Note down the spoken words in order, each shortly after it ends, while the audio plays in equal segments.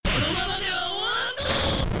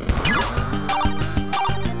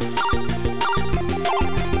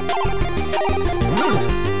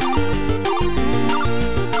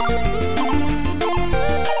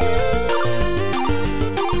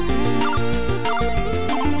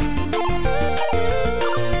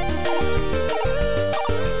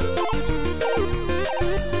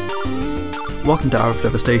Welcome to Hour of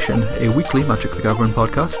Devastation, a weekly Magic the Gathering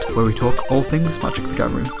podcast where we talk all things Magic the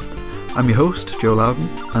Gathering. I'm your host, Joe Loudon,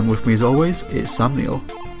 and with me as always is Sam Neill.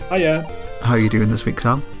 Hiya. How are you doing this week,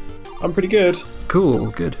 Sam? I'm pretty good.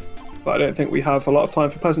 Cool, good. But I don't think we have a lot of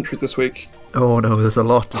time for pleasantries this week. Oh no, there's a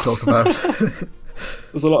lot to talk about.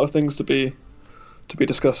 There's a lot of things to be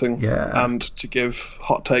discussing, yeah, and to give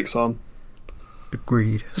hot takes on.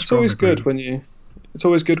 Agreed. It's always good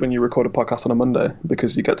when you record a podcast on a Monday,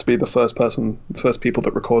 because you get to be the first people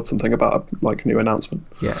that record something about a new announcement.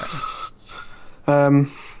 Yeah.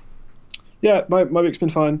 Yeah, my week's been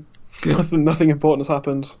fine. Good. Nothing important has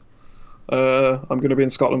happened. I'm going to be in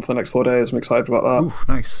Scotland for the next 4 days. I'm excited about that. Ooh,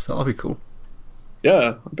 nice. That'll be cool.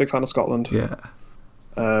 Yeah, I'm a big fan of Scotland. Yeah.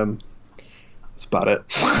 That's about it.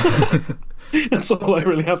 That's all I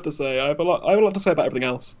really have to say. I have a lot to say about everything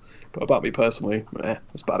else, but about me personally,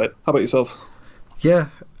 that's about it. How about yourself? Yeah,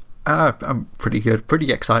 I'm pretty good.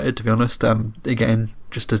 Pretty excited, to be honest. Again,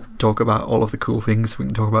 just to talk about all of the cool things we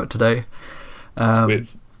can talk about today.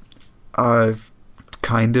 Sweet. I've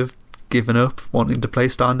kind of given up wanting to play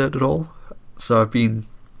Standard at all, so I've been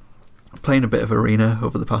playing a bit of Arena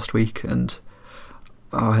over the past week, and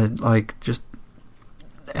just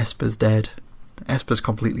Esper's dead. Esper's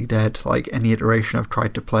completely dead. Like, any iteration I've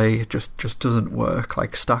tried to play just doesn't work.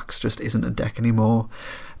 Like, Stacks just isn't a deck anymore.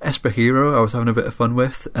 Esper Hero I was having a bit of fun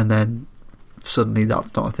with, and then suddenly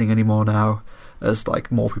that's not a thing anymore now, as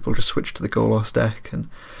more people just switch to the Golos deck. And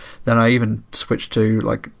then I even switched to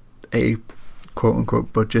a quote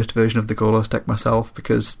unquote budget version of the Golos deck myself,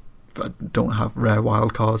 because I don't have rare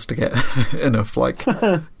wild cards to get enough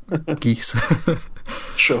geese.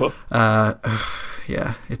 Sure.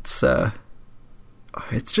 Yeah, it's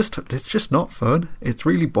just not fun. It's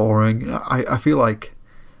really boring. I feel like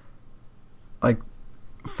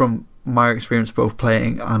from my experience both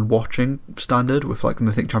playing and watching Standard with the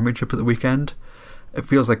Mythic Championship at the weekend, it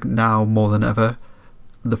feels like now more than ever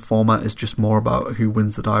the format is just more about who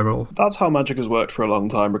wins the die roll. That's how Magic has worked for a long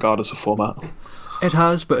time, regardless of format. It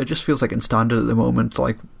has, but it just feels like in Standard at the moment,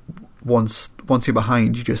 once you're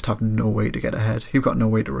behind, you just have no way to get ahead. You've got no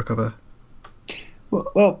way to recover.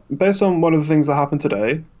 Well, based on one of the things that happened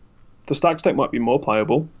today, the Stacks deck might be more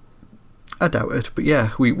playable. I doubt it, but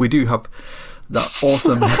yeah, we do have that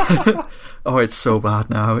awesome... Oh, it's so bad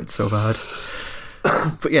now, it's so bad.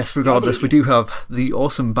 But yes, regardless, we do have the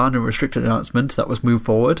awesome ban and restricted announcement that was moved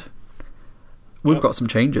forward. We've got some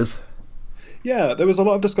changes. Yeah, there was a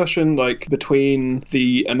lot of discussion between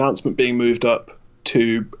the announcement being moved up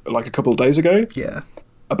to a couple of days ago. Yeah.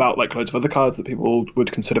 About loads of other cards that people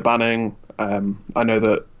would consider banning. I know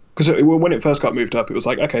that because when it first got moved up, it was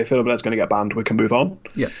okay, Field of the Dead's going to get banned, we can move on.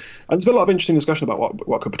 Yeah. And there's been a lot of interesting discussion about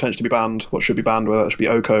what could potentially be banned, what should be banned, whether that should be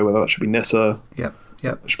Oko, whether that should be Nissa. Yep.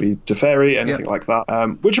 Yep. It should be Teferi, anything like that.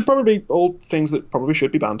 Which are probably all things that probably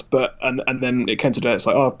should be banned. But and then it came today, it's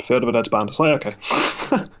Field of the Dead's banned. It's okay.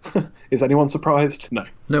 Is anyone surprised? No.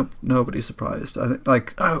 No, nobody's surprised. I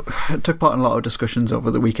think I took part in a lot of discussions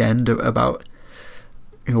over the weekend about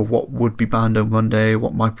what would be banned on Monday,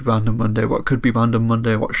 what might be banned on Monday, what could be banned on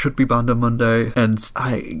Monday, what should be banned on Monday. And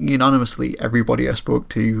unanimously, everybody I spoke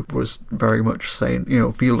to was very much saying,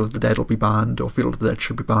 Field of the Dead will be banned, or Field of the Dead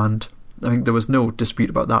should be banned. I think there was no dispute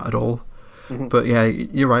about that at all. Mm-hmm. But yeah,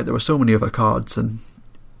 you're right, there were so many other cards, and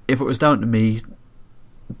if it was down to me,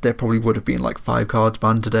 there probably would have been 5 cards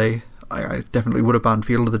banned today. I definitely would have banned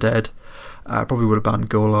Field of the Dead. I probably would have banned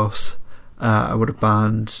Golos. I would have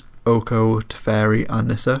banned Oko, Teferi, and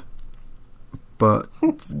Nissa. But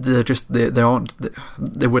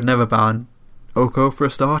they would never ban Oko for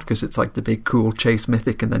a start, because it's the big cool chase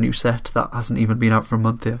mythic in the new set that hasn't even been out for a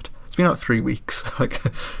month yet. It's been out 3 weeks.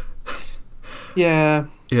 Yeah.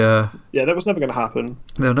 Yeah. Yeah, that was never going to happen.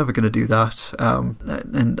 They were never going to do that. And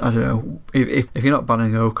I don't know, if you're not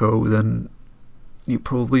banning Oko, then you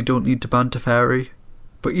probably don't need to ban Teferi.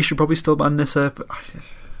 But you should probably still ban Nissa. But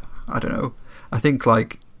I don't know. I think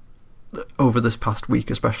over this past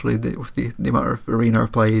week, especially with the amount of Arena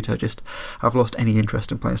I've played, I've lost any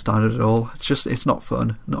interest in playing Standard at all. It's not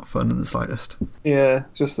fun in the slightest. Yeah,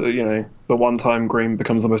 it's just that, the one-time green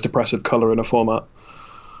becomes the most oppressive colour in a format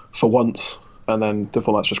for once, and then the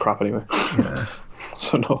format's just crap anyway. Yeah.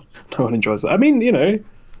 So no one enjoys it. I mean, the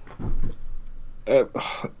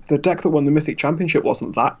deck that won the Mythic Championship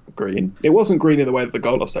wasn't that green. It wasn't green in the way that the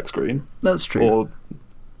Golos deck's green. That's true.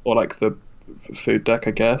 Or the food deck,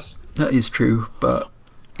 I guess. That is true, but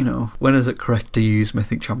when is it correct to use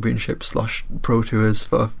Mythic Championship / Pro Tours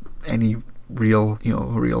for any real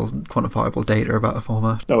quantifiable data about a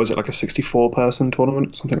format? Oh, was it a 64-person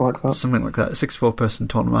tournament, something like that? Something like that, a 64-person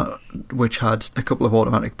tournament, which had a couple of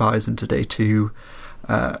automatic buys into day 2,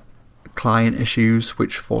 client issues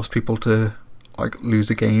which forced people to like lose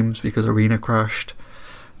the games because Arena crashed.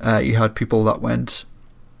 You had people that went,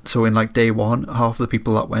 so in like day one, half of the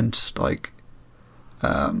people that went like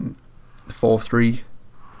 4-3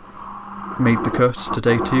 made the cut to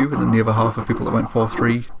day two, and then the other half of people that went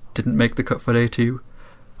 4-3 didn't make the cut for day two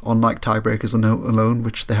on like tiebreakers alone,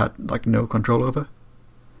 which they had like no control over.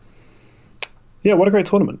 Yeah, what a great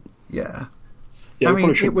tournament. Yeah, yeah, I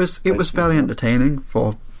mean, it was fairly entertaining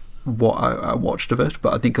for what I watched of it,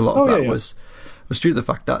 but I think a lot of that was due to the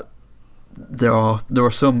fact that there are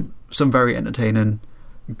some very entertaining,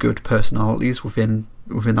 good personalities within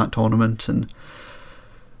that tournament, and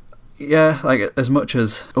yeah, like as much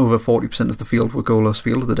as over 40% of the field were goalless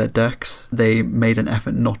field of the dead decks, they made an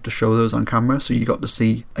effort not to show those on camera, so you got to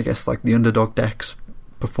see, I guess, like the underdog decks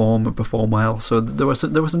perform well. So there was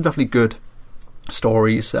some definitely good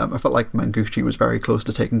stories. I felt like Manguchi was very close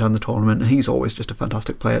to taking down the tournament, and he's always just a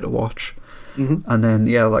fantastic player to watch. Mm-hmm. And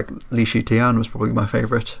then like Li Shitian was probably my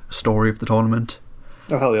favourite story of the tournament.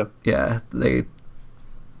 Oh hell yeah! Yeah,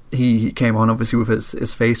 he came on obviously with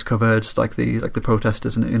his face covered, like the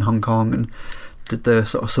protesters in Hong Kong, and did the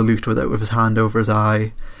sort of salute with his hand over his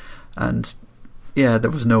eye, and yeah,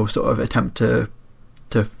 there was no sort of attempt to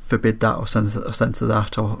forbid that or censor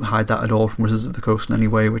that or hide that at all from Wizards of the Coast in any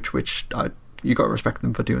way, which you got to respect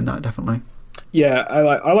them for doing that, definitely. Yeah,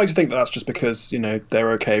 I like to think that's just because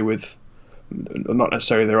they're okay with, not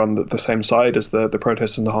necessarily they're on the same side as the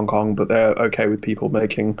protesters in Hong Kong, but they're okay with people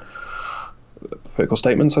making political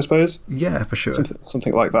statements, I suppose. Yeah, for sure.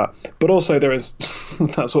 Something like that. But also there is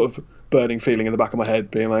that sort of burning feeling in the back of my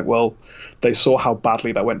head being like, well, they saw how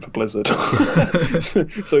badly that went for Blizzard.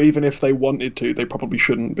 So even if they wanted to, they probably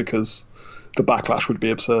shouldn't, because the backlash would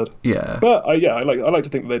be absurd. Yeah. But I like to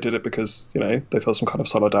think that they did it because, they feel some kind of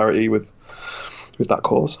solidarity with that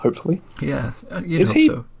cause, hopefully. Yeah.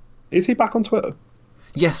 Is he back on Twitter?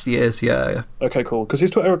 Yes, he is, yeah. Okay, cool. Because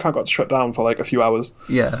his Twitter account got shut down for like a few hours.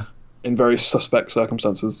 Yeah. In very suspect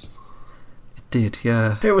circumstances. It did,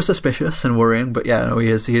 yeah. It was suspicious and worrying, but yeah, no, he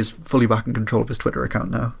is fully back in control of his Twitter account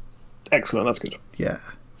now. Excellent, that's good. Yeah.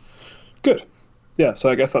 Good. Yeah, so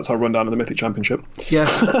I guess that's our rundown of the Mythic Championship. Yeah,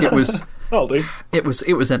 it was... That'll do. It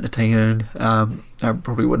was entertaining. I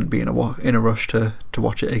probably wouldn't be in a rush to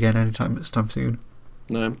watch it again anytime soon.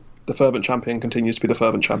 No. The fervent champion continues to be the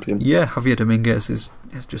fervent champion. Yeah, Javier Dominguez is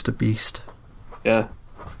just a beast. Yeah.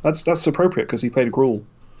 That's appropriate because he played Gruul.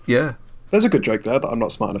 Yeah. There's a good joke there that I'm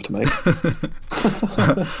not smart enough to make.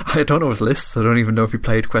 I don't know his lists. I don't even know if he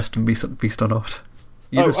played Quest and Beast or not.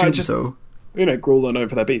 You'd assume so. Gruul are known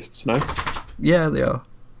for their beasts, no? Yeah, they are.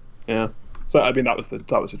 Yeah. So I mean that was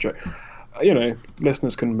a joke.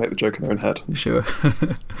 Listeners can make the joke in their own head. Sure.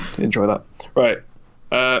 Enjoy that. Right.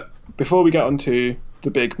 Before we get on to the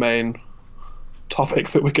big main topic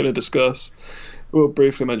that we're going to discuss, we'll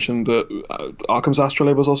briefly mention that Arkham's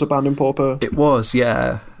Astrolabe was also banned in Pauper. It was,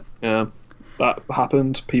 yeah. Yeah. That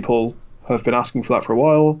happened. People have been asking for that for a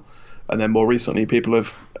while, and then more recently people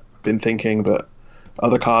have been thinking that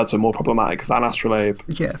other cards are more problematic than Astrolabe.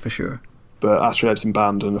 Yeah, for sure. But Astrolabe's been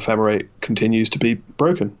banned and Ephemerate continues to be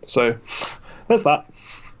broken. So there's that.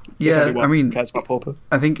 Yeah, I mean, cares about Pauper.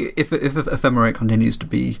 I think if Ephemerate continues to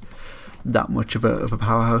be that much of a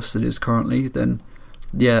powerhouse that it is currently, then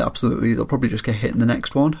yeah, absolutely, they'll probably just get hit in the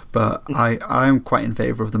next one. But I'm quite in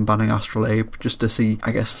favour of them banning Astrolabe, just to see,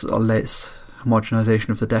 I guess, a less homogenisation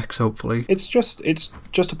of the decks, hopefully. It's just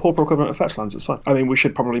a Pauper equivalent of fetch lands. It's fine. I mean, we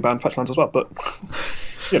should probably ban fetch lands as well, but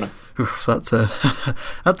Oof, that's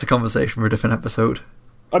a conversation for a different episode.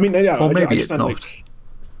 I mean, yeah, or maybe it's not.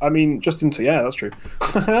 That's true.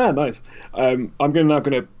 Nice. I'm now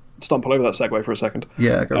going to stump all over that segue for a second.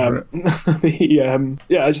 Yeah, go for it.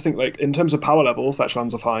 I just think, like, in terms of power level, fetch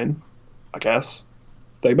lands are fine, I guess.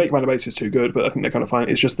 They make mana bases too good, but I think they're kind of fine.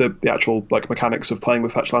 It's just the actual like mechanics of playing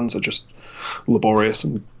with fetch lands are just laborious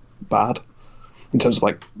and bad in terms of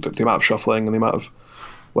like the amount of shuffling and the amount of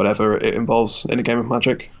whatever it involves in a game of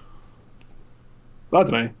Magic. I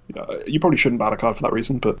don't know. You probably shouldn't ban a card for that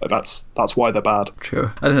reason, but that's why they're bad.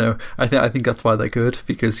 Sure. I don't know. I think that's why they're good,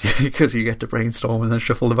 because you get to brainstorm and then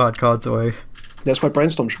shuffle the bad cards away. That's why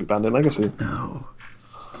Brainstorm should be banned in Legacy. No.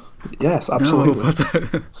 Yes, absolutely.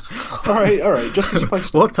 No, all right. Just because you play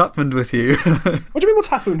Storm. What's happened with you? What do you mean? What's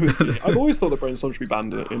happened with me? I've always thought that Brainstorm should be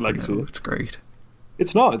banned in Legacy. No, it's great.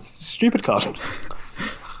 It's not. It's a stupid card.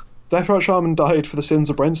 Deathrite Shaman died for the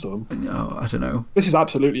sins of Brainstorm. No, I don't know. This is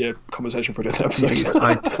absolutely a conversation for a different episode. Yes,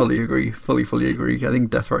 I fully agree. Fully agree. I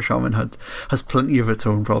think Deathrite Shaman has plenty of its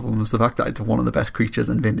own problems. The fact that it's one of the best creatures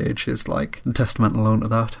in Vintage is like a testament alone to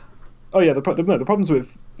that. Oh yeah, the problems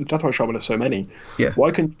with the Deathwatch Shaman has so many. Yeah.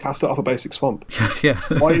 Why can you cast it off a basic swamp? Yeah.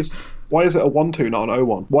 Why is it a 1/2, not an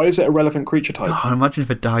 0/1? Why is it a relevant creature type? Oh, imagine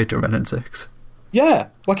if it died to Renin 6. Yeah,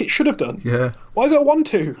 like it should have done. Yeah. Why is it a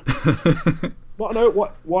 1/2? Not an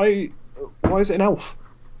 0. Why is it an elf?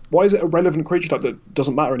 Why is it a relevant creature type that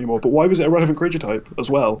doesn't matter anymore? But why was it a relevant creature type as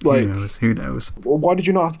well? Like, Who knows? why did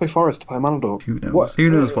you not have to play Forest to play a Mana Dork? Who knows? Who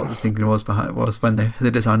knows what the thinking was behind it was when they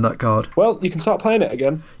designed that card? Well, you can start playing it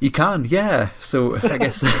again. You can, yeah. So I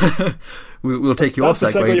guess we'll take your that's the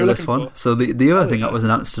segue segue to you're this looking one. for. So the other thing that was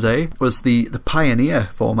announced today was the Pioneer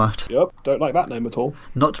format. Yep, don't like that name at all.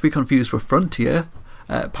 Not to be confused with Frontier.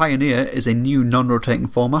 Pioneer is a new non-rotating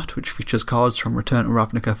format which features cards from Return to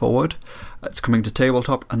Ravnica forward. It's coming to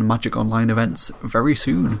tabletop and Magic Online events very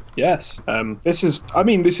soon. Yes, this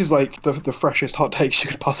is like the freshest hot takes you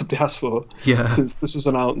could possibly ask for. Yeah. Since this was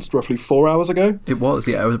announced roughly 4 hours ago. It was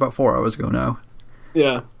about 4 hours ago now.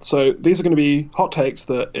 Yeah, so these are going to be hot takes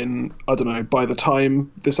that by the time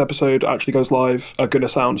this episode actually goes live, are going to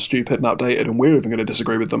sound stupid and outdated, and we're even going to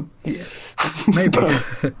disagree with them. Yeah, maybe.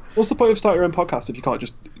 What's the point of starting your own podcast if you can't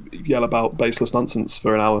just yell about baseless nonsense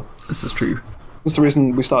for an hour? This is true. That's the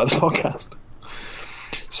reason we started this podcast.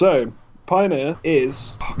 So, Pioneer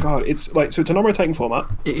is... Oh god, it's a non-rotating format.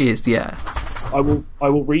 It is, yeah. I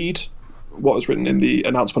will read what was written in the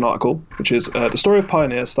announcement article, which is the story of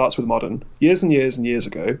Pioneer starts with Modern. Years and years and years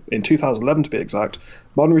ago, in 2011 to be exact,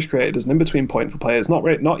 Modern was created as an in-between point for players not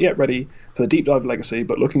yet ready for the deep dive Legacy,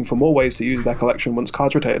 but looking for more ways to use their collection once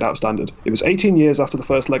cards rotated out standard. It was 18 years after the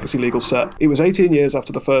first Legacy Legal set. was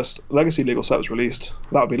released.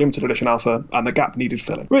 That would be limited edition alpha, and the gap needed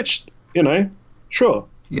filling. Which, sure.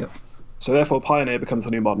 Yeah. So therefore Pioneer becomes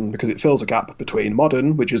the new Modern, because it fills a gap between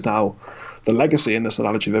Modern, which is now the Legacy in this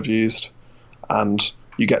analogy they've used, and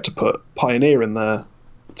you get to put Pioneer in there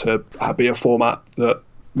to be a format that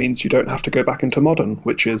means you don't have to go back into Modern,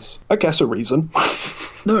 which is, I guess, a reason.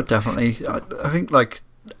 No, definitely. I think,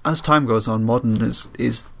 as time goes on, Modern is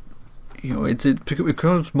it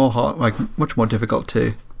becomes much more difficult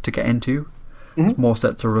to get into. As more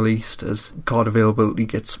sets are released, as card availability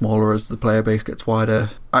gets smaller, as the player base gets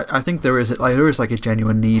wider. I think there is a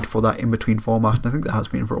genuine need for that in-between format, and I think there has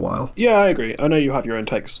been for a while. Yeah, I agree. I know you have your own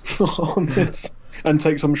takes on this, and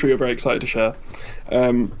takes I'm sure you're very excited to share.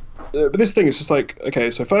 But this thing is just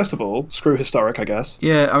okay, so first of all, screw Historic, I guess.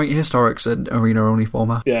 Yeah, I mean, Historic's an arena-only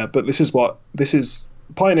format. Yeah, but this is...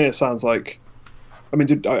 Pioneer sounds like... I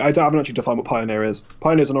mean, I haven't actually defined what Pioneer is.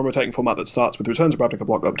 Pioneer is a non-rotating format that starts with Return to Ravnica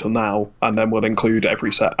block up till now, and then will include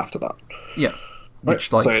every set after that. Yeah. Which,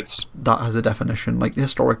 so it's... that has a definition.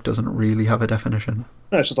 Historic doesn't really have a definition.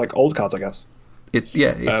 No, it's just old cards, I guess.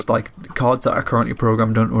 It's cards that are currently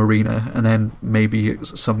programmed onto Arena, and then maybe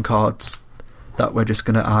some cards that we're just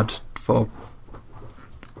going to add for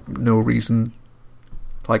no reason,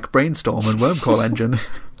 like Brainstorm and Wormcall Engine.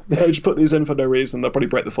 Yeah, just put these in for no reason. They'll probably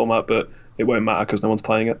break the format, but it won't matter because no one's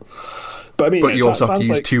playing it. But I mean, you also have to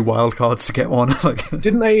use 2 wild cards to get one.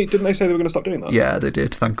 Didn't they say they were going to stop doing that? Yeah, they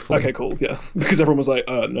did, thankfully. Okay, cool. Yeah, because everyone was like,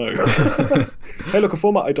 no. Hey, look, a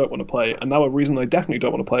format I don't want to play, and now a reason I definitely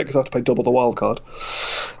don't want to play it because I have to play double the wild card.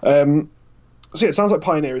 So yeah, it sounds like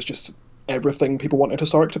Pioneer is just everything people wanted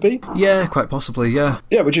Historic to be. Yeah, quite possibly. Yeah.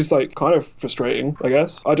 Yeah, which is kind of frustrating, I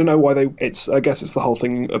guess. I don't know why I guess it's the whole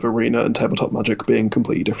thing of Arena and Tabletop Magic being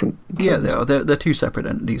completely different things. Yeah, they're two separate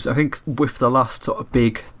entities. I think with the last sort of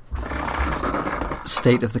big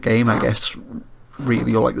state of the game, I guess,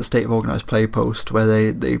 really, or the State of Organised Play post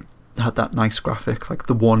where they had that nice graphic,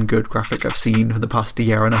 the one good graphic I've seen for the past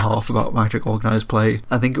year and a half about Magic Organised Play.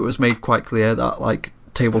 I think it was made quite clear that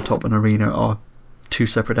Tabletop and Arena are two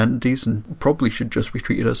separate entities and probably should just be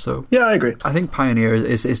treated as so. Yeah, I agree. I think Pioneer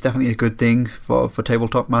is definitely a good thing for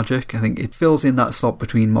Tabletop Magic. I think it fills in that slot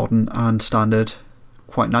between Modern and Standard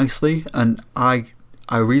quite nicely, and I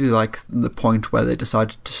really like the point where they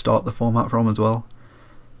decided to start the format from as well.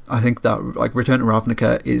 I think that Return to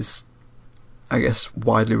Ravnica is, I guess,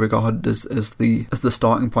 widely regarded as the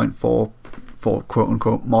starting point for quote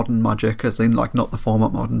unquote modern Magic, as in not the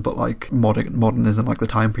format modern, but modern is in the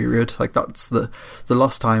time period. That's the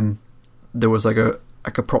last time there was a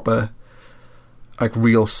proper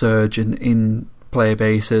real surge in player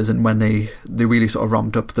bases, and when they really sort of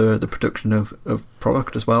ramped up the production of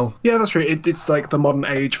product as well. Yeah, that's true. It's the modern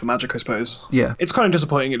age for Magic, I suppose. Yeah. It's kind of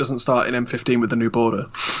disappointing it doesn't start in M15 with the new border.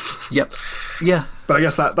 Yep. Yeah. But I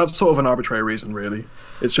guess that's sort of an arbitrary reason, really.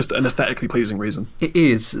 It's just an aesthetically pleasing reason. It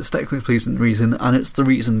is aesthetically pleasing reason, and it's the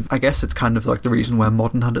reason, I guess it's kind of the reason where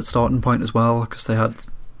Modern had its starting point as well, because they had,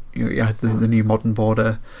 you had the new Modern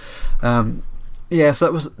border. So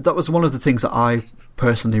that was one of the things that I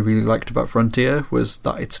personally really liked about Frontier was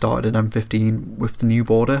that it started in M15 with the new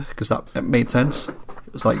border, because it made sense.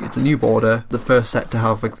 It was like, it's a new border, the first set to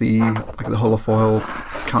have like the holofoil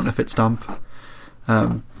counterfeit stamp.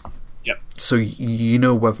 Yep. So you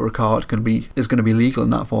know whether a card is going to be legal in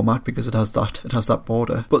that format because it has that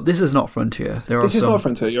border. But this is not Frontier. This is not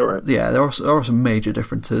Frontier. You're right. Yeah, there are some major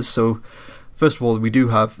differences. So first of all, we do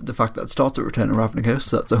have the fact that it starts at Return of Ravnica,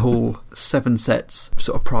 so that's a whole 7 sets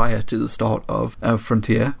sort of prior to the start of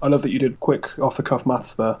Frontier. I love that you did quick off-the-cuff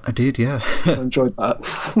maths there. I did, yeah. I enjoyed that.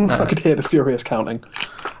 I could hear the furious counting.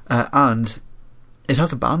 And it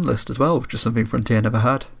has a ban list as well, which is something Frontier never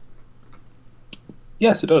had.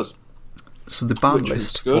 Yes, it does. So the ban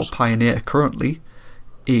list for Pioneer currently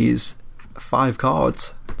is 5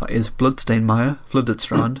 cards. That is Bloodstained Mire, Flooded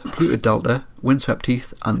Strand, Polluted Delta, Windswept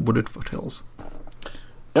Heath, and Wooded Foothills.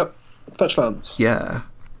 Yep, fetch lands. Yeah.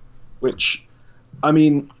 Which, I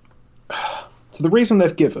mean, so the reason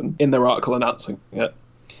they've given in their article announcing it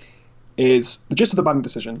is the gist of the banning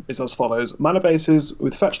decision is as follows: mana bases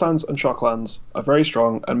with fetch lands and shock lands are very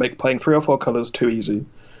strong and make playing 3 or 4 colours too easy.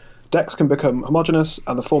 Decks can become homogeneous,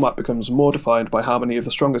 and the format becomes more defined by how many of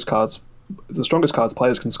the strongest cards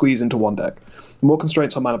players can squeeze into one deck. More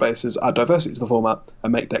constraints on mana bases add diversity to the format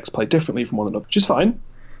and make decks play differently from one another, which is fine.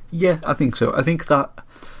 Yeah, I think so. I think that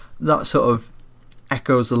sort of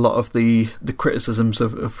echoes a lot of the criticisms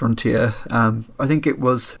of Frontier. I think it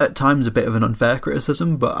was at times a bit of an unfair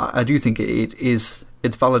criticism, but I do think it's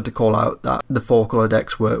valid to call out that the 4-colour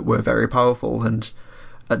decks were very powerful, and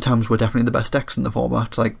at times were definitely the best decks in the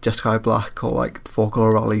format, like Jeskai Black or like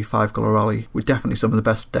 4-colour Rally, 5-colour Rally were definitely some of the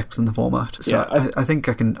best decks in the format. So yeah, I think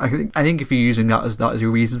if you're using that as your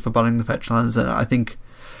reason for banning the fetch lands, then I think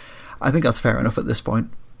that's fair enough at this point.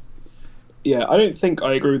 Yeah, I don't think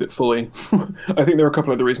I agree with it fully. I think there are a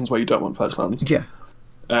couple of the reasons why you don't want fetch lands. Yeah.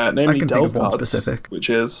 Namely, I can Delve think of one cards, specific, which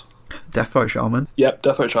is Deathfire Shaman. Yep,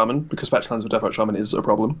 Deathfire Shaman, because fetch lands with Deathfire Shaman is a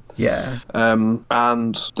problem. Yeah.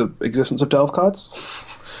 And the existence of Delve cards.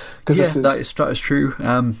 Yeah, that is true.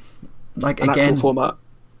 Like an again, actual format.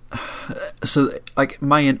 So like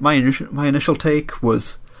my initial take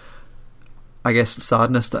was, I guess,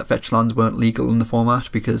 sadness that fetch lands weren't legal in the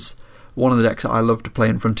format, because one of the decks that I love to play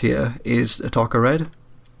in Frontier is Ataka Red,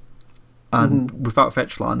 and without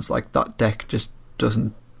fetch lands, like that deck just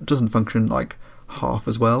doesn't function like half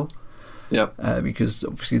as well. Yeah. Because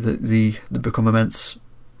obviously the Become Immense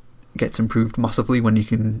gets improved massively when you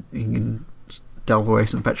can delve away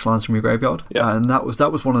some fetch lands from your graveyard. Yeah. And that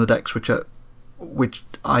was one of the decks which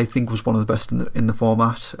I think was one of the best in the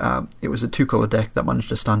format. It was a 2-colour deck that managed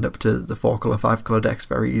to stand up to the 4-colour, 5-colour decks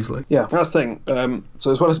very easily. Yeah, that's the thing. So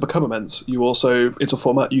as well as Become Immense, it's a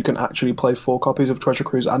format you can actually play 4 copies of Treasure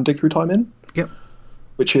Cruise and Dig Through Time in. Yep.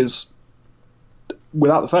 Which is,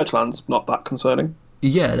 without the fetch lands, not that concerning.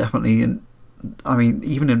 Yeah, definitely. And I mean,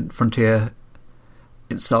 even in Frontier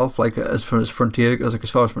itself, like as far as Frontier goes,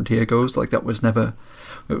 like it was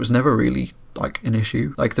never really like an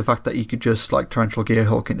issue. Like the fact that you could just like Torrential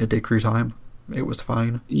Gearhulk into Dig Through Time, it was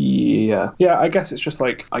fine. Yeah. I guess it's just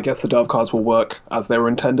like, I guess the Delve cards will work as they were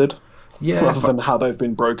intended. Yeah. Rather than how they've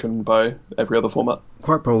been broken by every other format.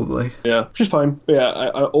 Quite probably. Yeah, which is fine. But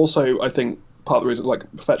yeah, I think part of the reason, like,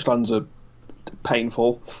 fetch lands are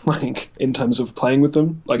painful, like, in terms of playing with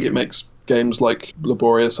them. Like, it makes games like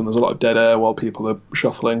laborious, and there's a lot of dead air while people are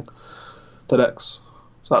shuffling the decks.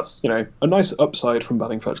 So that's, a nice upside from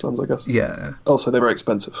banning fetch lands, I guess. Yeah. Also, they're very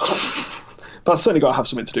expensive. That's certainly got to have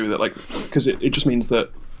something to do with it, like, because it just means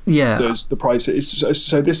that the price is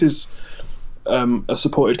so this is a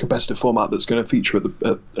supported competitive format that's going to feature at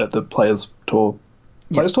the Players Tour.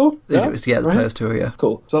 Players Tour? Yeah, the Players Tour, yeah.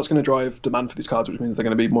 Cool. So that's going to drive demand for these cards, which means they're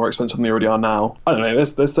going to be more expensive than they already are now. I don't know,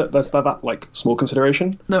 there's that like, small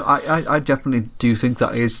consideration. No, I definitely do think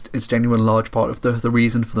that is genuine large part of the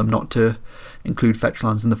reason for them not to include fetch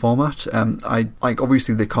lands in the format.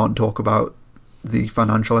 Obviously they can't talk about the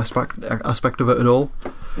financial aspect of it at all.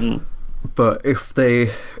 But if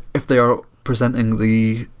they are presenting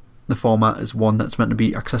the format as one that's meant to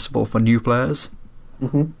be accessible for new players,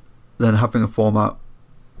 then having a format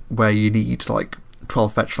where you need like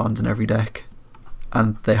 12 fetch lands in every deck,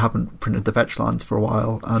 and they haven't printed the fetch lands for a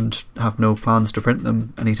while and have no plans to print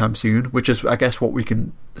them anytime soon, which is, I guess, what we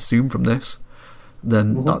can assume from this,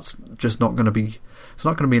 then that's just not going to be, it's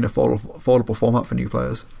not going to be an affordable format for new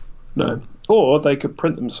players. No. Or they could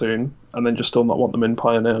print them soon and then just still not want them in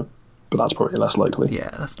Pioneer, but that's probably less likely. Yeah,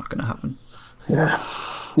 that's not going to happen.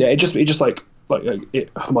 Yeah, it just like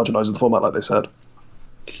it homogenizes the format, like they said,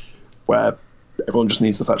 where everyone just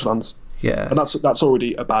needs the fetch lands. Yeah. And that's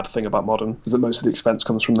already a bad thing about Modern, is that most of the expense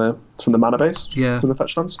comes from the mana base, from the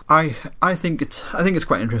fetch lands. I think it's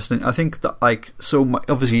quite interesting. I think that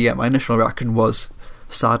obviously my initial reaction was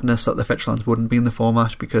sadness that the fetch lands wouldn't be in the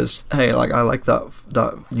format, because hey, like I like that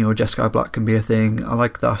Jeskai Black can be a thing. I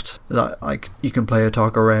like that like you can play a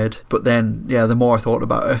Targa Red. But then the more I thought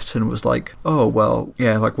about it, and was like, oh well,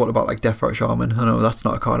 like what about like Deathrite Shaman? I know that's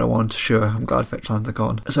not a card I want. Sure, I'm glad fetch lands are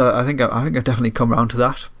gone. So I think I've definitely come around to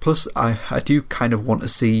that. Plus I do kind of want to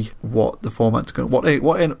see what the format's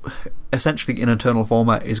going, essentially an eternal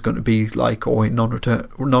format is going to be like, or a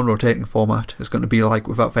non-rotating format is going to be like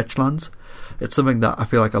without fetch lands. It's something that I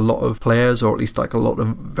feel like a lot of players, or at least like a lot of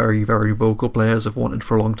very, very vocal players, have wanted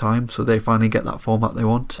for a long time, so they finally get that format they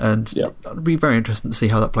want, and it'll be very interesting to see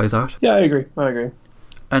how that plays out. Yeah, I agree.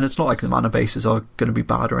 And it's not like the mana bases are going to be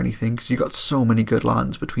bad or anything, because you've got so many good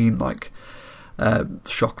lands between like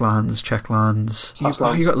shock lands, check lands. You've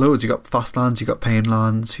got loads. You've got fast lands, you've got pain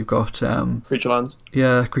lands, you've got creature lands.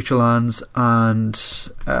 Yeah, creature lands, and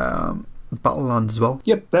battle lands as well.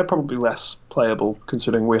 Yep, they're probably less playable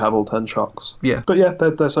considering we have all 10 shocks. Yeah. But yeah,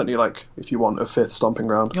 they're certainly like, if you want a 5th stomping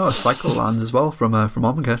ground. Oh, cycle lands as well from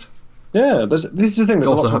Amonkhet. Yeah, this is the thing. They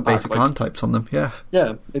also have basic land types on them. Yeah.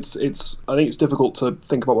 Yeah, it's. I think it's difficult to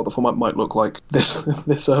think about what the format might look like this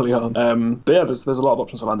early on. But yeah, there's a lot of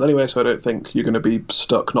options for lands anyway, so I don't think you're going to be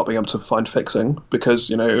stuck not being able to find fixing, because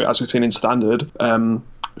as we've seen in Standard,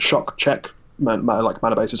 shock check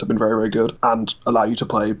mana bases have been very, very good and allow you to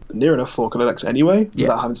play near enough 4-color decks anyway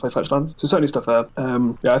without having to play fetch lands. So certainly stuff there.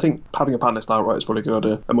 I think having a ban list outright is probably a good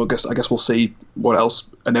idea, and I guess we'll see what else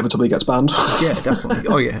inevitably gets banned. Yeah, definitely.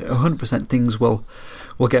 100% things will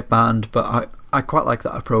get banned, but I quite like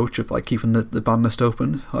that approach of like keeping the ban list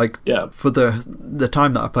open. Like for the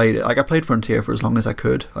time that I played it, like I played Frontier for as long as I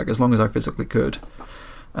could, like as long as I physically could,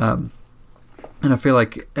 and I feel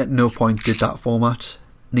like at no point did that format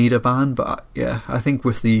need a ban. But I think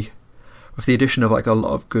with the addition of like a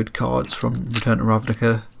lot of good cards from Return to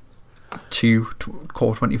Ravnica to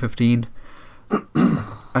Core 2015,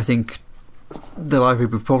 I think there'll either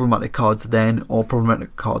be problematic cards then, or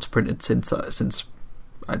problematic cards printed since I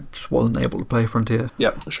just wasn't able to play Frontier.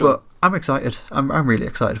 Yeah, for sure. But I'm excited. I'm really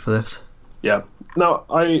excited for this. Yeah. Now,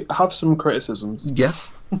 I have some criticisms. Yeah.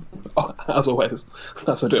 As always,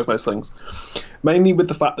 as I do with most things. Mainly with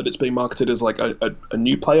the fact that it's being marketed as like a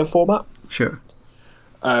new player format. Sure.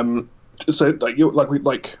 So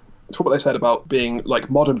it's what they said about being like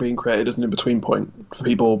Modern being created as an in-between point for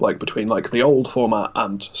people, like between like the old format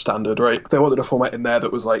and Standard, right? They wanted a format in there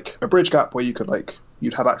that was like a bridge gap where you could like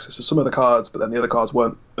you'd have access to some of the cards, but then the other cards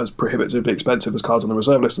weren't as prohibitively expensive as cards on the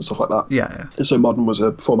reserve list and stuff like that. Yeah. And so Modern was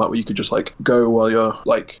a format where you could just like go while you're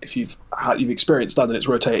like, if you've experienced Standard, it's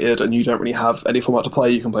rotated and you don't really have any format to play,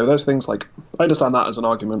 you can play with those things. Like, I understand that as an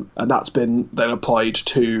argument, and that's been then applied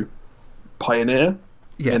to Pioneer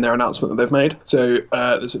in their announcement that they've made. So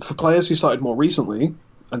for players who started more recently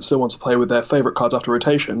and still want to play with their favourite cards after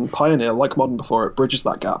rotation, Pioneer, like Modern before it, bridges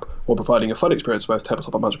that gap while providing a fun experience for both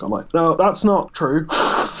tabletop and Magic Online. Now, that's not true.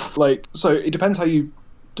 So it depends how you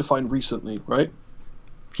define recently, right?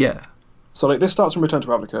 Yeah. So this starts from Return to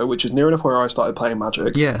Ravnica, which is near enough where I started playing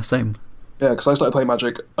Magic. Yeah, same. Yeah, because I started playing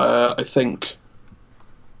Magic, I think,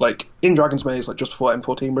 in Dragon's Maze, just before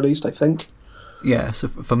M14 released, I think. Yeah, so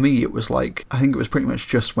for me it was I think it was pretty much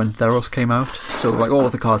just when Theros came out, so all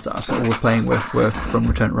of the cards that I was playing with were from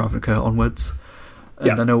Return to Ravnica onwards.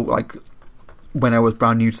 And I know when I was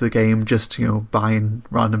brand new to the game, just buying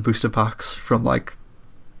random booster packs from the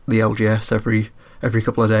LGS every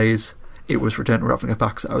couple of days, it was Return to Ravnica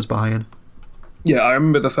packs that I was buying. Yeah, I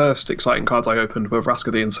remember the first exciting cards I opened were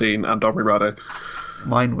Vraska the Unseen and Domri Rado.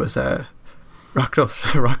 Mine was Rakdos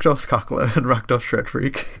Cackler and Rakdos Shred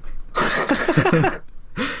Freak.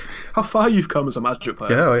 How far you've come as a Magic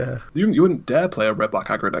player. Yeah, yeah. You wouldn't dare play a red-black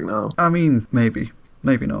aggro deck now. I mean, maybe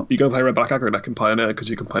not. You go play a red-black aggro deck in Pioneer because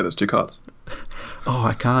you can play those two cards. Oh,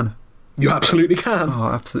 I can. You absolutely can. Oh,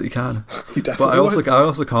 I absolutely can. You definitely But I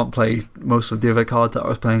also can't play most of the other cards that I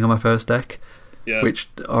was playing on my first deck, which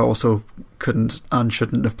I also couldn't and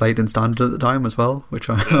shouldn't have played in Standard at the time as well, which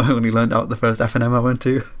I only learned out the first FNM I went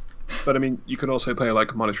to. But I mean, you can also play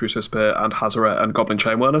Monetary Spear and Hazaret and Goblin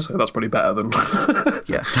Chainwurner, so that's probably better than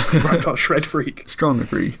Rakdos Shred Freak. Strong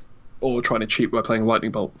agree. Or trying to cheat by playing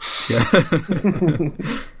Lightning Bolt. Yeah.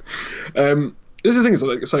 This is the thing.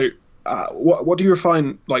 So what do you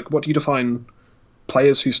define? What do you define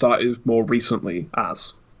players who started more recently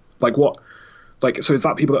as? So is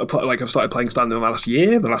that people that have started playing Standard in the last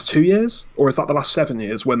year, the last 2 years, or is that the last 7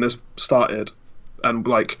 years when this started? And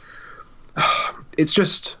it's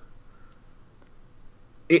just.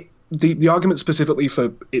 the argument specifically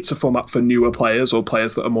for it's a format for newer players or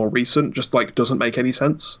players that are more recent just like doesn't make any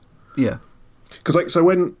sense. Yeah. Because like so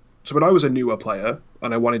when I was a newer player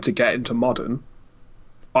and I wanted to get into Modern,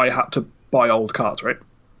 I had to buy old cards, right?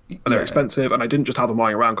 And they're expensive, and I didn't just have them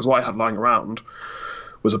lying around, because what I had lying around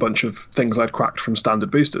was a bunch of things I'd cracked from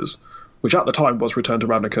standard boosters, which at the time was Return to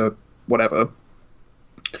Ravnica, whatever.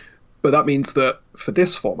 But that means that for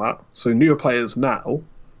this format, so newer players now,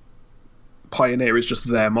 Pioneer is just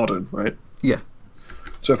their Modern, right? Yeah.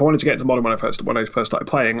 So if I wanted to get into Modern when I first started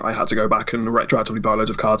playing, I had to go back and retroactively buy loads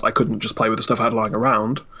of cards. I couldn't just play with the stuff I had lying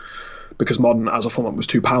around, because Modern as a format was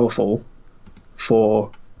too powerful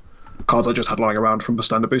for cards I just had lying around from the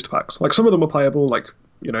standard booster packs. Like some of them were playable, like,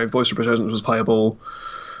 you know, Voice of Resurgence was playable,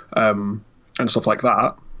 and stuff like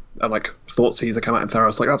that. And like Thoughtseizer came out in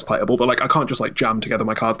Theros, like that's playable, but like I can't just like jam together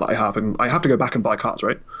my cards that I have, and I have to go back and buy cards,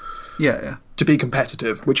 right? Yeah. To be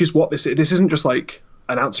competitive, which is what this isn't just like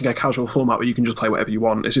announcing a casual format where you can just play whatever you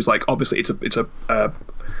want. This is like, obviously it's a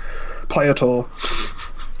player tour.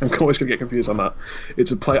 I'm always going to get confused on that.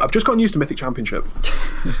 I've just gotten used to Mythic Championship.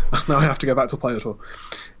 Now I have to go back to Player Tour.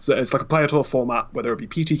 So it's like a Player Tour format where there will be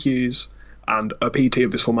PTQs and a PT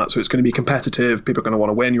of this format, so it's going to be competitive. People are going to want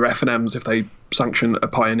to win. Your FNMs, if they sanction a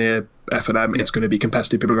Pioneer FNM, it's going to be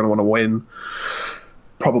competitive. People are going to want to win,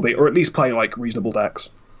 probably, or at least play like reasonable decks.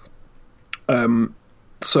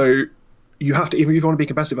 So you have to, if you want to be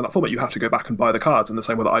competitive in that format, you have to go back and buy the cards in the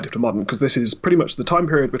same way that I did to Modern, because this is pretty much the time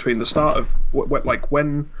period between the start of like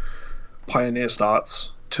when Pioneer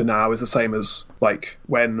starts to now is the same as like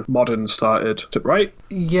when Modern started, right?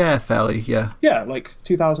 Yeah, fairly. Yeah. Yeah, like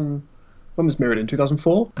 2000. When was Mirrodin?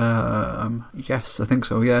 2004? Yes, I think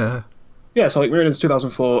so. Yeah. Yeah, so like Mirrodin's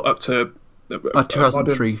 2004 up to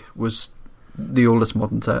 2003 was the oldest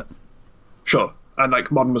Modern set. Sure. And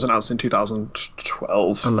like Modern was announced in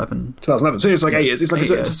 2012, 2011. So it's like 8 years. It's like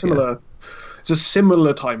it's a similar, it's a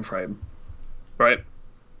similar time frame, right?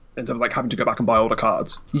 In terms of like having to go back and buy older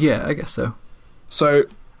cards. Yeah, I guess so. So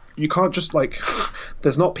you can't just like,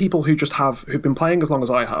 there's not people who've been playing as long as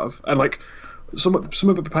I have, and like some of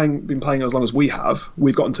them have been playing as long as we have.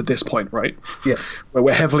 We've gotten to this point, right? Yeah. Where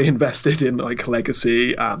we're heavily invested in like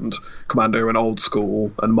Legacy and Commander and Old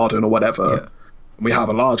School and Modern or whatever. Yeah. We have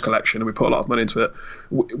a large collection and we put a lot of money into it.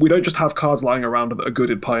 We don't just have cards lying around that are good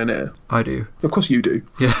in Pioneer. I do. Of course you do.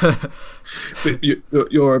 Yeah. But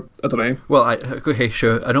you're, I don't know. Well, okay,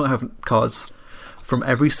 sure. I don't have cards from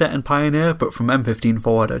every set in Pioneer, but from M15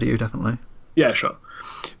 forward I do, definitely. Yeah, sure.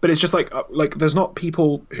 But it's just like there's not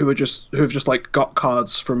people who have just like got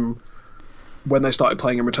cards from when they started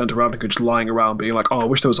playing in Return to Ravnica just lying around being like, oh, I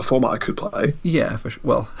wish there was a format I could play. Yeah, for sure.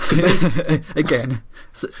 Well, again,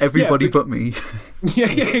 everybody but me.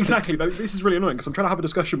 Yeah, exactly. This is really annoying because I'm trying to have a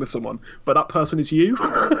discussion with someone, but that person is you.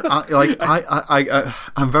 I'm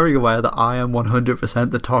very aware that I am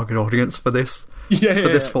 100% the target audience for this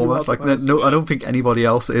format. Like, I don't think anybody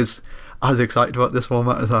else is as excited about this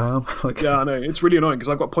format as I am. Like, yeah, I know. It's really annoying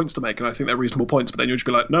because I've got points to make and I think they're reasonable points, but then you'll just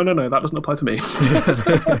be like, no, that doesn't apply to me.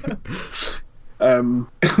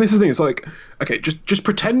 This is the thing, it's like, okay, just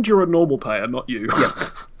pretend you're a normal player, not you.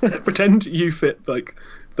 Yeah. Pretend you fit like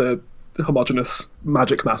the homogenous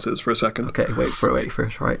magic masses for a second. Okay, wait for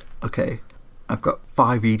it, right? Okay. I've got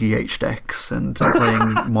 5 EDH decks and I'm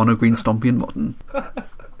playing mono green Stompy and Modern.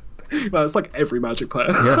 Well, it's like every Magic player.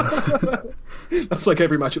 Yeah. That's like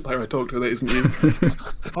every Magic player I talk to that isn't you.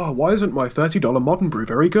 Oh, why isn't my $30 Modern brew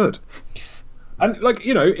very good? And like,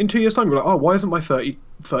 you know, in 2 years' time, you're like, oh, why isn't my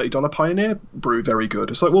 $30 Pioneer brew very good?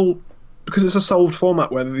 It's like, well, because it's a solved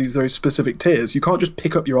format where these very specific tiers. You can't just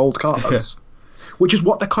pick up your old cards, which is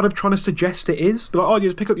what they're kind of trying to suggest it is. But like, oh, you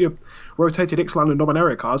just pick up your rotated Ixalan and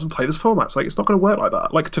Dominaria cards and play this format. It's like, it's not going to work like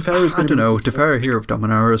that. Like, Teferi is going to I don't know. Teferi Hero of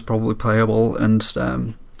Dominaria is probably playable, and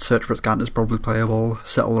Search for Scant is probably playable.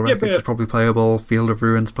 Settle the Wreckage is probably playable. Field of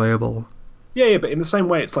Ruins playable. Yeah, but in the same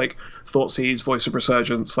way, it's like Thoughtseize, Voice of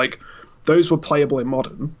Resurgence, like, those were playable in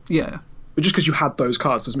Modern. Yeah. But just because you had those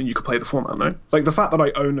cards doesn't mean you could play the format, no? Like, the fact that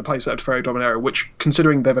I own a playset of Teferi Dominaria, which,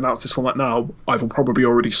 considering they've announced this format now, I've probably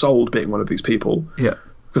already sold being one of these people. Yeah.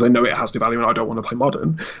 Because I know it has no value and I don't want to play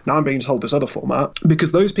Modern. Now I'm being told this other format.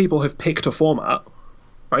 Because those people have picked a format,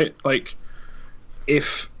 right? Like,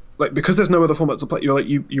 because there's no other format to play, you're like,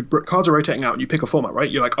 your cards are rotating out and you pick a format,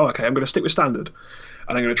 right? You're like, oh, okay, I'm going to stick with Standard.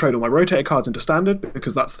 And I'm going to trade all my rotated cards into Standard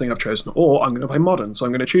because that's the thing I've chosen. Or I'm going to play Modern. So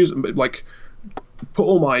I'm going to choose, like, put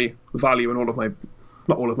all my value and all of my,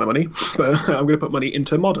 not all of my money, but I'm going to put money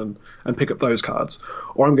into Modern and pick up those cards.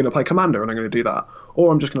 Or I'm going to play Commander and I'm going to do that.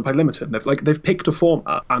 Or I'm just going to play Limited. And they've picked a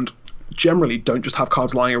format and generally don't just have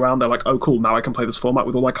cards lying around. They're like, oh, cool, now I can play this format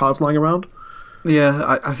with all my cards lying around.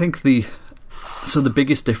 Yeah, I think the So the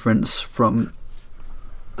biggest difference from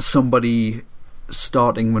somebody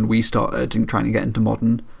starting when we started and trying to get into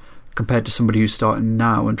Modern compared to somebody who's starting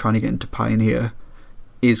now and trying to get into Pioneer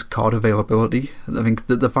is card availability. I think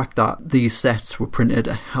that the fact that these sets were printed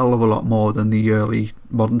a hell of a lot more than the early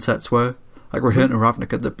Modern sets were. Like Return to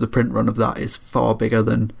Ravnica, the print run of that is far bigger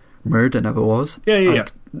than Mirrodin ever was. Yeah.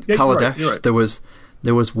 Kaladesh, you're right.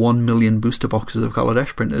 there was 1 million booster boxes of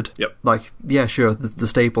Kaladesh printed. Yep. Like, yeah, sure, the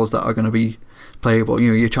staples that are going to be playable,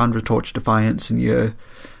 your Chandra Torch Defiance and your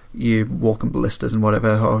Walking Ballistas and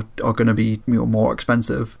whatever are going to be more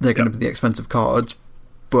expensive. They're going to be the expensive cards,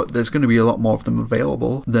 but there's going to be a lot more of them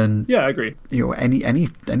available than I agree.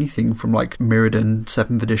 Anything from like Mirrodin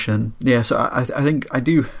 7th edition. Yeah, so I think I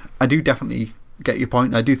do definitely get your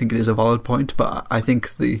point. I do think it is a valid point, but I think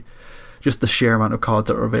just the sheer amount of cards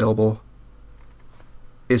that are available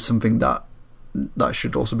is something that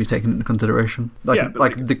should also be taken into consideration.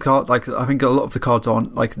 The card, I think a lot of the cards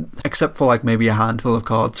aren't, like, except for like maybe a handful of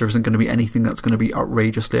cards, there isn't going to be anything that's going to be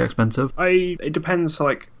outrageously expensive. It depends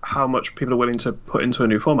like how much people are willing to put into a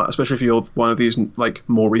new format, especially if you're one of these like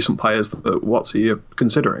more recent players that WotC you're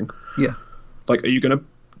considering. Yeah. Like, are you going to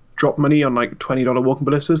drop money on like $20 Walking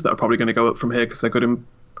Ballistas that are probably going to go up from here because they're good in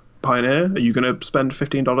Pioneer? Are you going to spend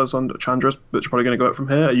 $15 on Chandras, which are probably going to go up from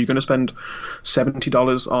here? Are you going to spend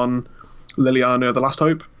 $70 on Liliana, the Last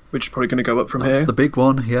Hope, which is probably going to go up from here? That's the big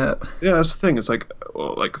one, yeah. Yeah, that's the thing. It's like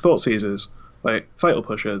Thought Seizers, like Fatal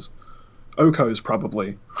Pushers, Okos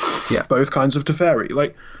probably. Yeah. Both kinds of Teferi.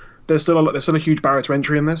 Like, there's still a huge barrier to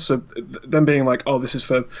entry in this. So them being like, oh, this is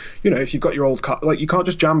for, if you've got your old card, like, you can't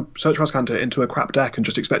just jam Search for Azcanta into a crap deck and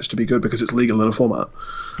just expect it to be good because it's legal in a format.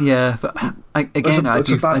 Yeah, but I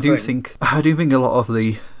do think a lot of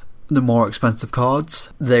the more expensive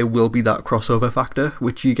cards, there will be that crossover factor,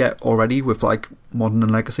 which you get already with like Modern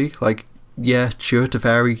and Legacy. Like, yeah, sure,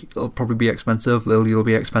 Teferi will probably be expensive, Lily will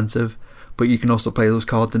be expensive, but you can also play those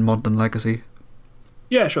cards in Modern and Legacy.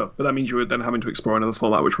 Yeah, sure, but that means you were then having to explore another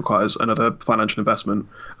format, which requires another financial investment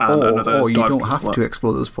and or you don't have to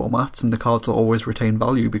explore those formats, and the cards will always retain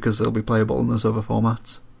value because they'll be playable in those other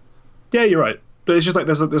formats. Yeah, you're right, but it's just like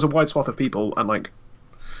there's a wide swath of people, and like,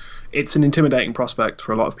 it's an intimidating prospect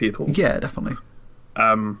for a lot of people. Yeah, definitely.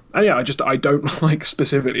 And yeah, I don't like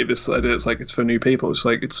specifically this idea. It's like it's for new people. It's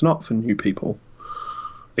like, it's not for new people.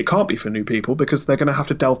 It can't be for new people because they're going to have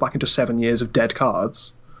to delve back into 7 years of dead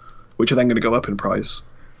cards, which are then going to go up in price.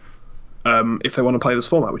 If they want to play this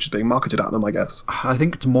format, which is being marketed at them, I guess. I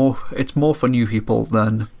think it's more for new people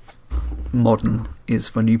than Modern is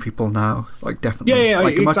for new people now. Like, definitely. Yeah,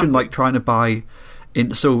 like, exactly. Imagine like trying to buy.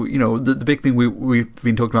 So, the big thing we've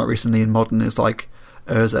been talking about recently in Modern is like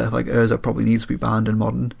Urza. Like, Urza probably needs to be banned in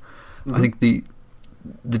Modern. Mm-hmm. I think the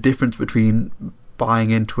difference between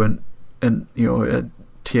buying into a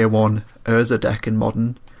tier 1 Urza deck in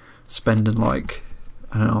Modern, spending like,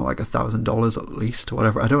 I don't know, like $1,000 at least, or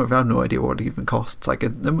whatever. I have no idea what it even costs. Like,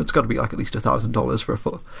 it's got to be like at least $1,000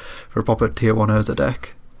 for a proper tier 1 Urza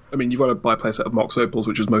deck. I mean, you've got to buy a playset of Mox Opals,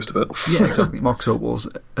 which is most of it. Yeah, exactly. Mox Opals,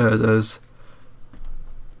 Urzas.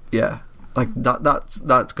 Yeah, like that's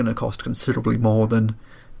going to cost considerably more than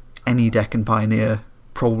any deck in Pioneer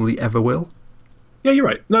probably ever will. Yeah, you're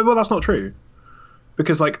right. No, well, that's not true.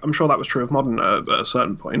 Because, like, I'm sure that was true of Modern at a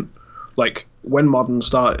certain point. Like, when Modern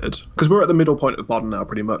started, because we're at the middle point of Modern now,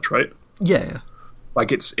 pretty much, right? Yeah.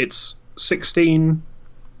 Like, it's 16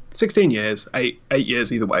 years, 8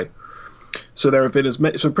 years either way. So there have been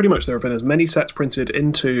pretty much there have been as many sets printed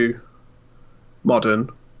into Modern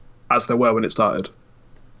as there were when it started.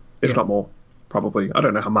 If not more, probably. I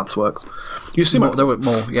don't know how maths works. You see, there were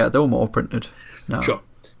more. Yeah, there were more printed. No. Sure.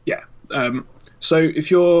 Yeah. So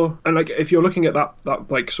if you're looking at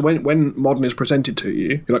that like, so when Modern is presented to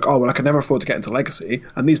you, you're like, oh well, I can never afford to get into Legacy,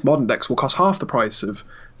 and these Modern decks will cost half the price of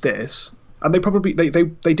this, and they probably they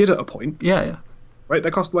did at a point. Yeah. Right.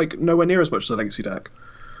 They cost like nowhere near as much as a Legacy deck.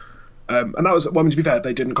 And that was, well, I mean, to be fair,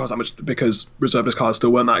 they didn't cost that much because reservist cards still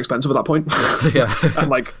weren't that expensive at that point. Yeah. And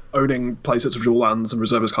like owning playsets of dual lands and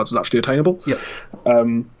reservist cards was actually attainable. Yeah.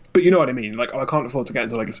 But you know what I mean? Like, oh, I can't afford to get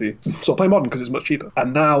into Legacy, so I'll play Modern because it's much cheaper.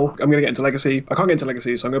 And now I'm going to get into Legacy. I can't get into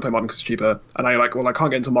Legacy, so I'm going to play Modern because it's cheaper. And I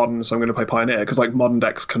can't get into Modern, so I'm going to play Pioneer because like Modern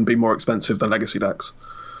decks can be more expensive than Legacy decks,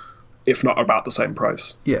 if not about the same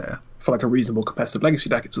price. Yeah. For like a reasonable competitive Legacy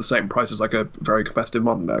deck, it's the same price as like a very competitive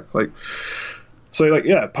Modern deck. Like. So, like,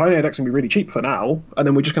 yeah, Pioneer decks can be really cheap for now, and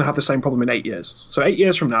then we're just going to have the same problem in 8 years. So 8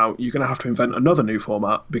 years from now, you're going to have to invent another new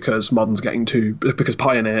format because because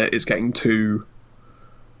Pioneer is getting too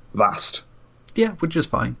vast. Yeah, which is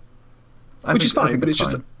fine. But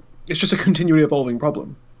it's just a continually evolving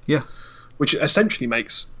problem. Yeah. Which essentially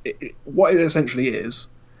makes what it essentially is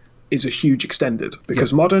is a huge extended,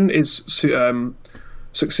 because Modern is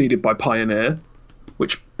succeeded by Pioneer,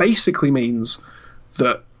 which basically means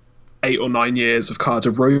that 8 or 9 years of cards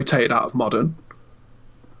are rotated out of Modern,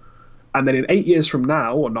 and then in 8 years from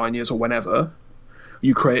now, or 9 years or whenever,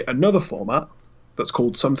 you create another format that's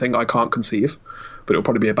called something I can't conceive, but it'll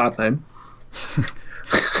probably be a bad name.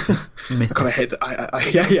 I kind of hate that. I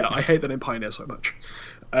hate that in Pioneer so much.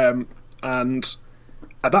 And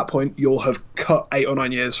at that point, you'll have cut 8 or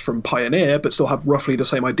 9 years from Pioneer, but still have roughly the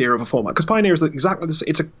same idea of a format. Because Pioneer is exactly this.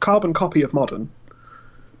 It's a carbon copy of Modern,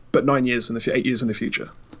 but 8 years in the future.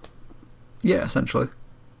 Yeah, essentially.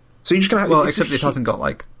 So you're just gonna have. Well, except it hasn't got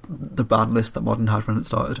like the ban list that Modern had when it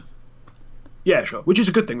started. Yeah, sure. Which is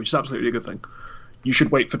a good thing. Which is absolutely a good thing. You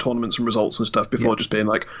should wait for tournaments and results and stuff before just being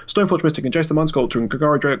like, Stoneforge Mystic and Jace the Mind Sculptor and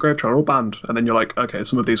Kagari Gravetron are all banned. And then you're like, okay,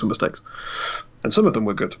 some of these were mistakes. And some of them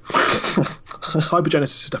were good.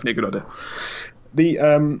 Hypergenesis is definitely a good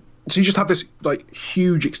idea. So you just have this like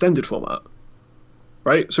huge extended format,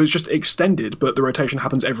 right? So it's just extended, but the rotation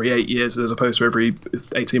happens every 8 years as opposed to every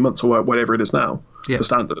 18 months or whatever it is now for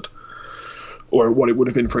standard. Or what it would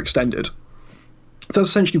have been for extended. So that's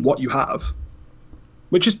essentially what you have.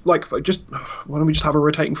 Which is like, why don't we just have a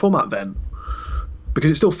rotating format then?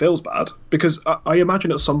 Because it still feels bad. Because I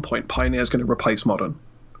imagine at some point Pioneer is going to replace Modern.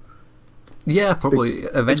 Yeah, probably.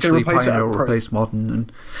 Eventually Pioneer will replace Modern,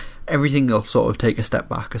 and everything will sort of take a step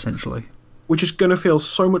back, essentially. Which is going to feel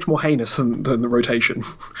so much more heinous than the rotation.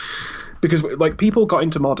 Because like people got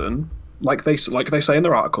into Modern, like they say in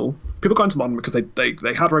their article, people got into Modern because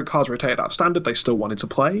they had cards rotated out of Standard, they still wanted to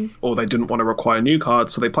play, or they didn't want to require new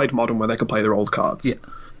cards, so they played Modern where they could play their old cards. Yeah.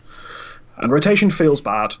 And rotation feels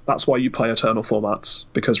bad. That's why you play Eternal formats,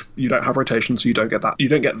 because you don't have rotation, so you don't get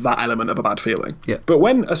that element of a bad feeling. Yeah. But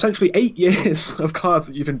when essentially 8 years of cards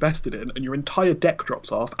that you've invested in, and your entire deck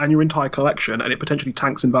drops off, and your entire collection, and it potentially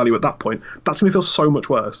tanks in value at that point, that's going to feel so much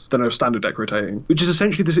worse than a Standard deck rotating, which is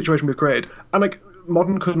essentially the situation we've created. And like,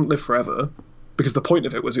 Modern couldn't live forever, because the point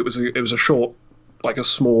of it was it was a short, like a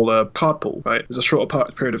smaller card pool, right? It was a shorter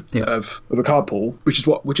period of a card pool, which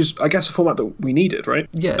is I guess a format that we needed, right?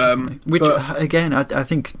 Yeah, which again I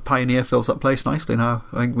think Pioneer fills that place nicely now.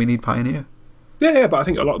 I think we need Pioneer. Yeah, but I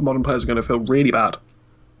think a lot of Modern players are going to feel really bad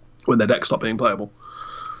when their decks stop being playable.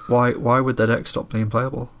 Why would their deck stop being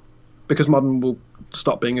playable? Because Modern will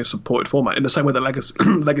stop being a supported format in the same way that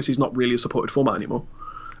Legacy is not really a supported format anymore.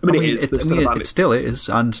 It still is,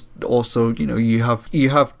 and also you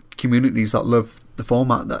have communities that love the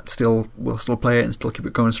format that will still play it and still keep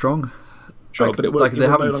it going strong. Sure, like, but it will, they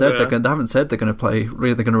haven't said they're going to play.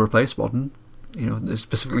 Really, they're going to replace Modern. They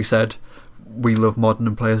specifically said we love Modern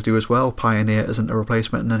and players do as well. Pioneer isn't a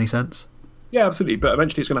replacement in any sense. Yeah, absolutely. But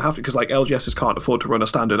eventually it's going to have to, because like LGSs can't afford to run a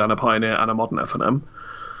Standard and a Pioneer and a Modern FNM,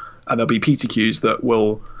 and there'll be PTQs that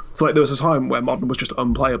will. So like there was a time where Modern was just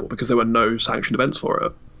unplayable because there were no sanctioned events for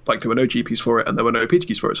it. Like there were no GPs for it and there were no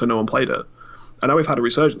PTQs for it, so no one played it. And now we've had a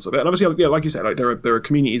resurgence of it. And obviously, yeah, like you said, like there are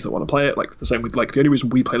communities that want to play it. Like the same with like the only reason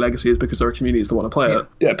we play Legacy is because there are communities that want to play it.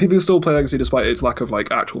 Yeah, people still play Legacy despite its lack of like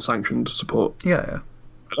actual sanctioned support. Yeah.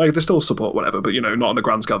 Like there's still support, whatever, but not on the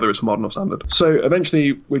grand scale there is for Modern or Standard. So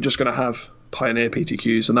eventually we're just going to have Pioneer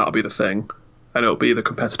PTQs, and that'll be the thing, and it'll be the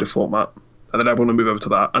competitive format. And then everyone will move over to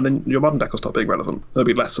that, and then your Modern deck will stop being relevant. There'll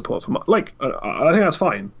be less support for I think that's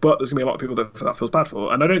fine, but there's going to be a lot of people that feels bad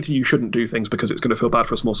for, and I don't think you shouldn't do things because it's going to feel bad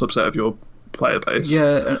for a small subset of your player base.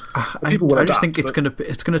 Yeah, I just think it's going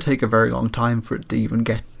to take a very long time for it to even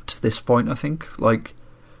get to this point. I think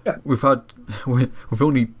we've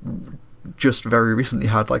only just very recently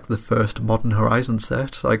had like the first Modern Horizons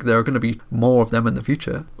set. Like there are going to be more of them in the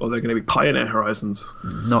future. Or they're going to be Pioneer Horizons.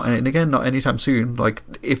 Not anytime soon. Like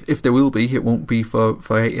if there will be, it won't be for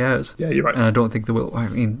 8 years. Yeah, you're right. And I don't think there will. I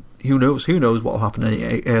mean, who knows what will happen in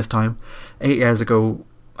 8 years' time. 8 years ago,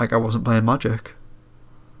 like I wasn't playing Magic.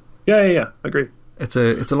 Yeah, agree. It's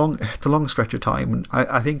a long stretch of time, and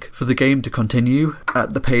I think for the game to continue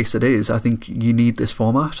at the pace it is, I think you need this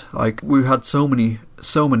format. Like we've had so many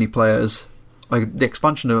players, like the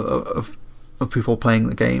expansion of people playing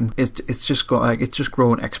the game. It's just grown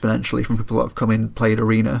exponentially from people that have come in played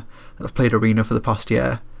Arena for the past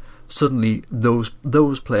year. Suddenly,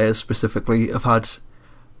 those players specifically have had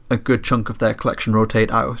a good chunk of their collection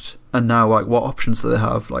rotate out, and now like what options do they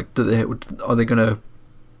have? Like are they going to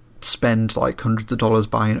spend like hundreds of dollars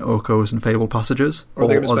buying Okos and Fable Passages, or are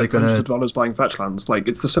they going to spend hundreds of dollars buying fetch lands? Like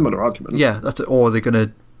it's a similar argument. Yeah, that's it. Or are they going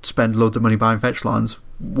to spend loads of money buying fetch lands?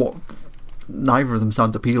 What? Neither of them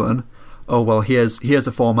sounds appealing. Oh well, here's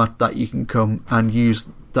a format that you can come and use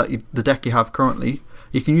the deck you have currently.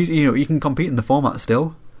 You can use you can compete in the format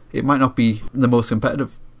still. It might not be the most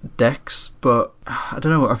competitive decks, but I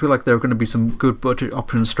don't know, I feel like there are going to be some good budget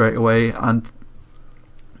options straight away, and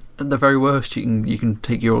at the very worst you can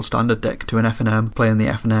take your old standard deck to an F&M, play in the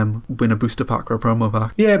F&M, win a booster pack or a promo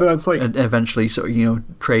pack. Yeah, but that's like... And eventually sort of, you know,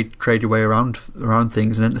 trade your way around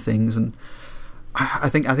things and into things, and I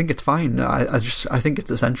think it's fine. I think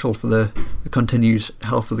it's essential for the continued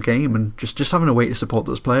health of the game, and just having a way to support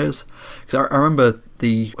those players. Because I remember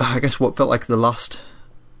I guess what felt like the last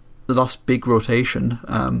big rotation.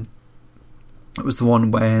 It was the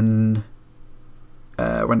one when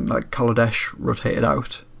like Kaladesh rotated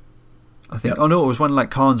out, I think. Yep. Oh no, it was when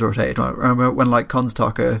like Khans rotated. I remember when like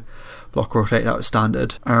Konstaka block rotated out of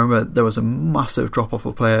standard. I remember there was a massive drop off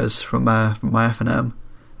of players from my F&M.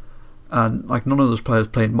 And like none of those players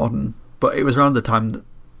played Modern, but it was around the time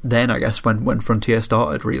then, I guess, when Frontier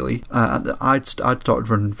started really. And I'd started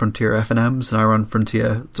running Frontier F&Ms, and I ran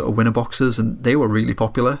Frontier sort of winner boxes, and they were really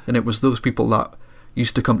popular. And it was those people that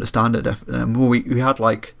used to come to standard F&M. We had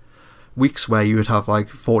like weeks where you would have like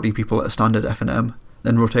 40 people at a standard F&M.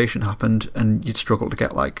 Then rotation happened, and you'd struggle to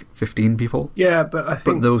get like 15 people. Yeah, but I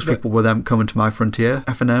think those people were then coming to my Frontier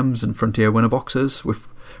F&Ms and Frontier winner boxes with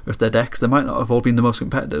their decks. They might not have all been the most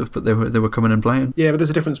competitive, but they were coming and playing. Yeah, but there's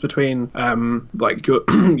a difference between like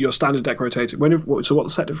your standard deck rotating. So what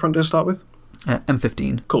set did Frontier start with?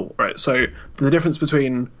 M15. Cool. Right. So there's a difference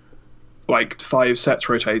between like 5 sets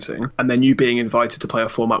rotating and then you being invited to play a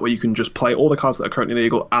format where you can just play all the cards that are currently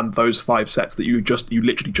legal and those 5 sets that you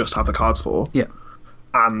literally just have the cards for. Yeah.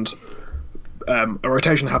 And a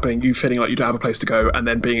rotation happening, you feeling like you don't have a place to go, and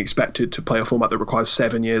then being expected to play a format that requires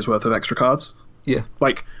 7 years worth of extra cards. Yeah,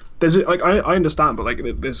 like there's like I understand, but like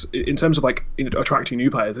there's in terms of like attracting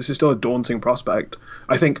new players, this is still a daunting prospect.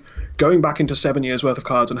 I think going back into 7 years worth of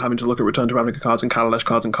cards and having to look at Return to Ravnica cards and Kaladesh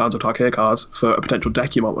cards and Khans of Tarkir cards for a potential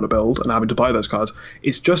deck you might want to build, and having to buy those cards,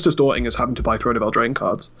 it's just as daunting as having to buy Throne of Eldraine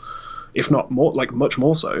cards, if not more, like much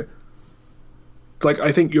more so. Like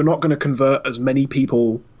I think you're not going to convert as many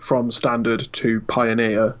people from Standard to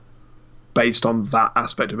Pioneer based on that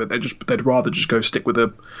aspect of it. They'd rather just go stick with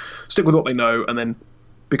what they know, and then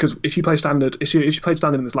because if you play Standard, if you played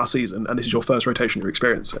Standard in this last season and this is your first rotation you're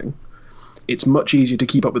experiencing, it's much easier to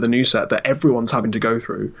keep up with a new set that everyone's having to go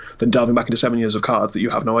through than delving back into 7 years of cards that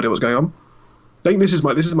you have no idea what's going on. I think this is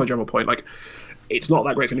my general point. Like, it's not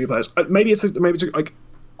that great for new players. Maybe it's like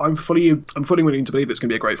I'm fully willing to believe it's going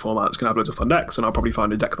to be a great format. It's going to have loads of fun decks, and I'll probably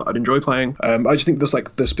find a deck that I'd enjoy playing. I just think there's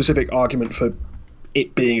like the specific argument for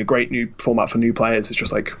it being a great new format for new players. It's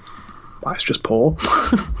just like, it's just poor.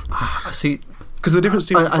 I see. Because the difference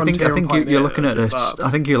between I think you're looking at it. I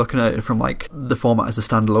think you're looking at it from like the format as a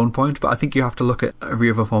standalone point, but I think you have to look at every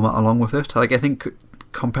other format along with it. Like I think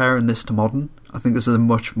comparing this to Modern, I think this is a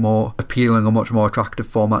much more appealing or much more attractive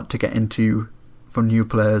format to get into for new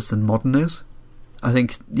players than Modern is. I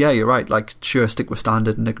think, yeah, you're right. Like, sure, stick with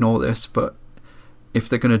Standard and ignore this, but if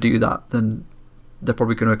they're going to do that, then they're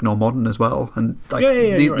probably going to ignore Modern as well. And like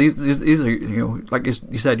these are, you know, like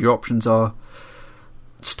you said, your options are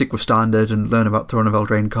stick with Standard and learn about Throne of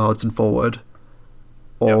Eldraine cards and Forward,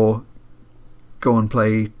 or go and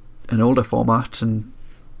play an older format. And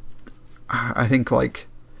I think like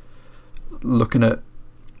looking at,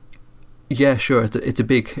 yeah, sure, it's a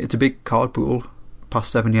big card pool.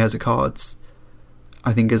 Past 7 years of cards,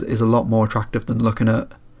 I think is a lot more attractive than looking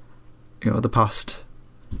at, you know, the past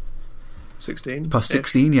 16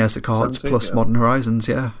 years of cards 17, plus Modern Horizons.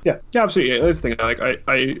 Yeah, absolutely. That's the thing. Like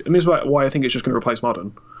and this is why I think it's just going to replace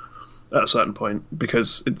Modern at a certain point,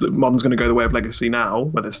 because Modern's going to go the way of Legacy now,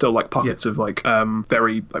 where there's still like pockets of like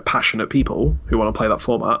very like passionate people who want to play that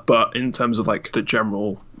format, but in terms of like the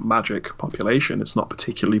general Magic population, it's not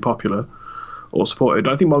particularly popular or supported.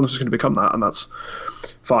 I think Modern's just going to become that, and that's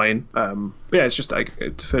fine. But yeah, it's just like I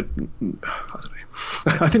don't know.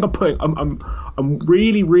 I think I'm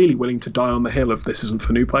really, really willing to die on the hill if this isn't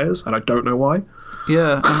for new players, and I don't know why.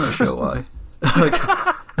 Yeah, I'm not sure why.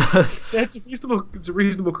 Yeah, it's a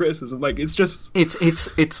reasonable criticism. Like, it's just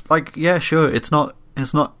it's like, yeah, sure, it's not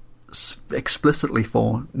explicitly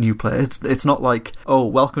for new players. It's not like, oh,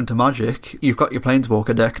 welcome to Magic, you've got your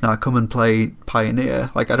Planeswalker deck, now come and play Pioneer.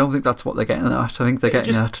 Like, I don't think that's what they're getting at. I think they're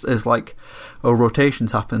getting at is like, oh,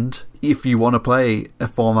 rotation's happened. If you want to play a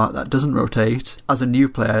format that doesn't rotate, as a new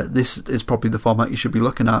player, this is probably the format you should be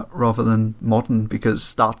looking at rather than Modern,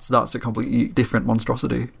 because that's a completely different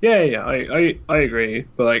monstrosity. Yeah, I agree,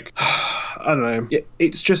 but like, I don't know.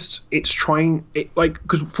 It's trying it, like,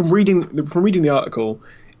 because from reading the article,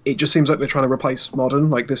 it just seems like they're trying to replace Modern.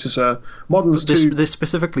 Like, this is Modern's They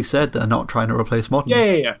specifically said they're not trying to replace Modern.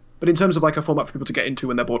 Yeah. But in terms of like a format for people to get into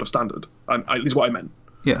when they're bored of Standard, is what I meant.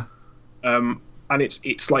 Yeah. And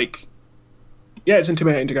it's like yeah, it's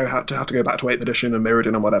intimidating to have to go back to 8th edition and Mirrodin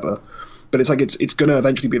and whatever, but it's like it's going to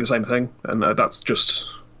eventually be the same thing, and that's just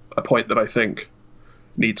a point that I think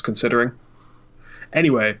needs considering.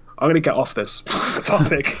 Anyway, I'm going to get off this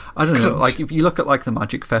topic. I don't know. Like, if you look at like the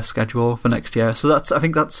Magic Fest schedule for next year, so I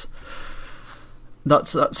think that's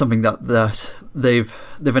something that they've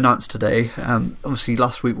announced today. Obviously,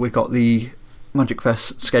 last week we got the Magic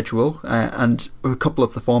Fest schedule and a couple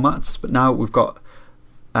of the formats, but now we've got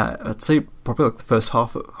I'd say probably like the first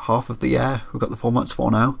half of the year we've got the formats for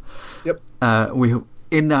now. Yep. We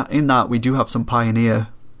in that we do have some Pioneer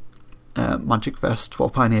Magic Fest,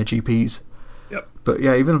 Pioneer GPs. Yep. But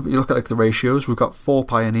yeah, even if you look at like the ratios, we've got 4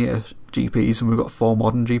 Pioneer GPs and we've got 4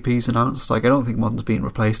 Modern GPs announced. Like, I don't think Modern's being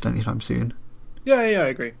replaced anytime soon. Yeah, I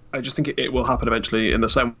agree. I just think it will happen eventually in the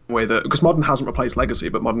same way that... Because Modern hasn't replaced Legacy,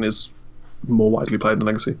 but Modern is more widely played than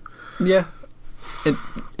Legacy. Yeah.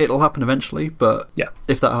 It'll happen eventually, but yeah,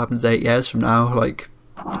 if that happens 8 years from now, like,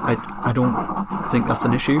 I don't think that's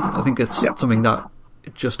an issue. I think it's something that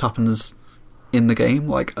it just happens in the game.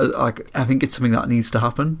 Like, I think it's something that needs to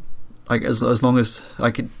happen. Like, as long as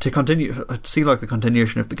to continue to see like the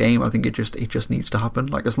continuation of the game, I think it just needs to happen.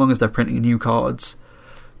 Like, as long as they're printing new card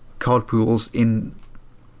pools in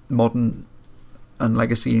Modern and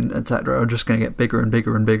Legacy and etc. are just going to get bigger and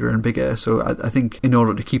bigger and bigger and bigger. So I think in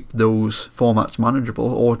order to keep those formats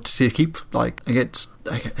manageable, or to keep like it's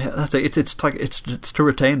to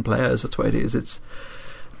retain players. That's what it is. It's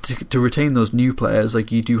to retain those new players.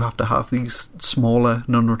 Like, you do have to have these smaller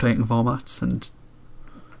non-rotating formats, and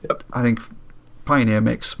yep. I think Pioneer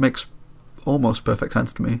makes almost perfect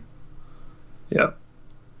sense to me. Yeah,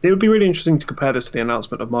 it would be really interesting to compare this to the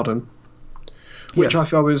announcement of Modern, which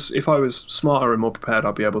if I was smarter and more prepared,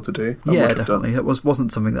 I'd be able to do. Yeah, definitely. It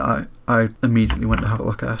wasn't something that I immediately went to have a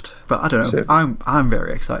look at, but I don't know. I'm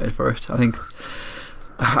very excited for it.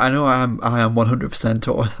 I know I am 100%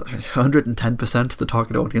 or 110% the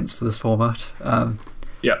target audience for this format.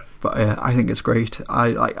 Yeah. But I think it's great.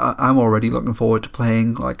 I'm already looking forward to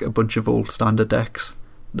playing like a bunch of old standard decks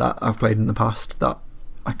that I've played in the past that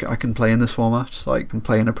I can play in this format. So I can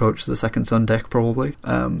play an Approach to the Second Sun deck probably.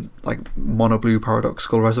 Like Mono Blue Paradox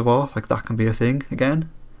Skull Reservoir, like that can be a thing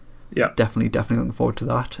again. Yeah. Definitely looking forward to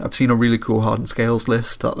that. I've seen a really cool Hardened Scales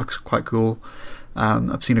list that looks quite cool.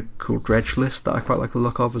 I've seen a cool Dredge list that I quite like the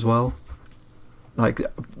look of as well. Like,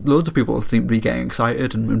 loads of people seem to be getting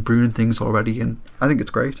excited and brewing things already, and I think it's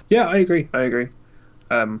great. Yeah, I agree. Yeah,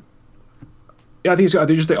 I think it's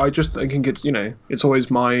good. I think it's, it's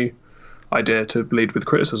always my idea to lead with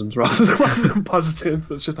criticisms rather than positives.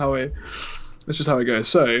 That's just how it goes.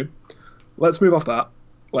 So let's move off that.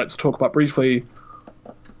 Let's talk about briefly,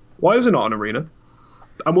 why is it not an arena?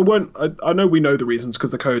 And we won't. I know we know the reasons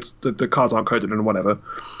because the cards aren't coded and whatever.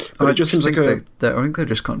 But it just seems like I think they're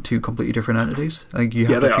just two completely different entities. I think you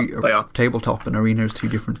have to treat a tabletop and arena as two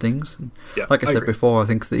different things. And yeah, like I said before, I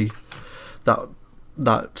think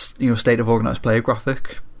that state of organised play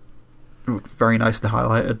graphic very nicely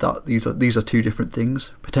highlighted that these are two different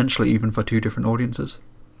things, potentially even for two different audiences.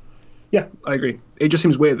 Yeah, I agree. It just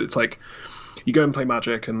seems weird that it's like, you go and play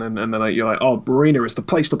Magic, and then you're like, oh, Arena is the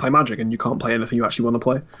place to play Magic, and you can't play anything you actually want to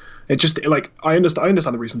play. It just, like, I understand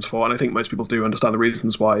the reasons for it, and I think most people do understand the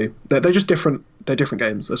reasons why. They're just different. They're different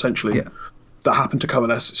games, essentially, that happen to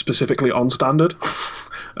coalesce specifically on Standard.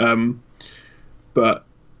 But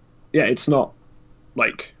yeah, it's not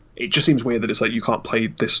like, it just seems weird that it's like you can't play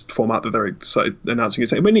this format that they're announcing.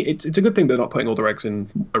 I mean, it's a good thing they're not putting all their eggs in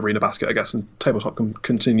Arena basket, I guess, and tabletop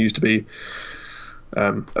continues to be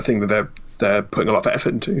a thing that they're putting a lot of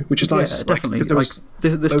effort into, which is nice. Definitely.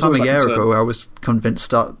 This time a year ago, I was convinced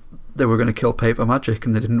that they were going to kill Paper Magic,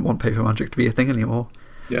 and they didn't want Paper Magic to be a thing anymore.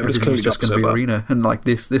 Yeah, everything was just going to be Arena, and like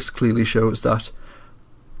this clearly shows that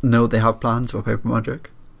no, they have plans for Paper Magic.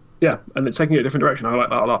 Yeah, and it's taking it a different direction. I like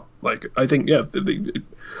that a lot. Like, I think the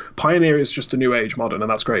Pioneer is just a new age Modern, and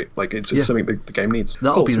that's great. Like, it's something the game needs.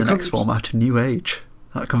 That'll be the next format, New Age.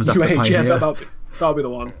 That comes after Pioneer. Yeah, that'll be the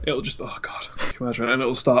one. It'll just, oh god, can you imagine? And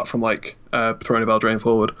it'll start from like Throne of Eldraine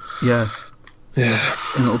forward. Yeah.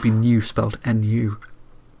 And it'll be new spelled NU.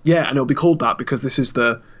 Yeah, and it'll be called that because this is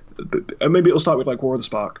maybe it'll start with like War of the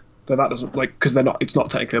Spark. But that doesn't, like, because it's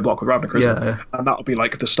not technically a block with Ravnica, is it? And that'll be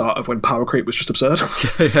like the start of when power creep was just absurd.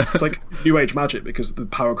 It's like New Age Magic, because the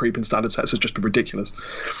power creep in standard sets has just been ridiculous.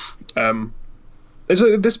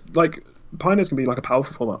 This like Pioneer's gonna be like a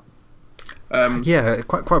powerful format.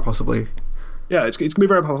 Quite possibly. Yeah, it's gonna be a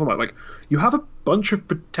very powerful format. Like, you have a bunch of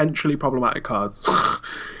potentially problematic cards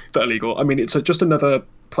that are legal. I mean, it's just another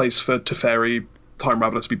place for Teferi Time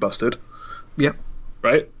Raveler to be busted. Yep.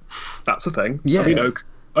 Right? That's a thing. Yeah. I mean,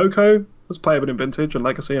 Oko, It's playable in Vintage and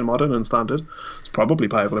Legacy and Modern and Standard. It's probably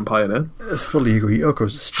playable in Pioneer. Fully agree.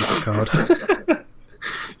 Oko's a stupid card.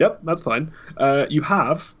 Yep, that's fine. You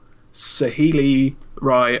have Saheeli,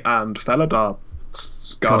 Rai, and Felidar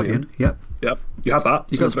Guardian. Yep. Yep, you have that.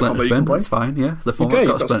 You got Splinter Twin. That's fine. Yeah, the format's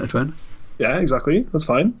got a Splinter Twin. Yeah, exactly. That's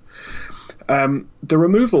fine. The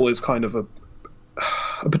removal is kind of a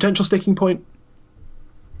potential sticking point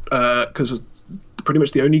because pretty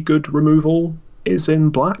much the only good removal is in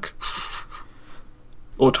black,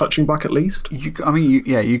 or touching black at least. You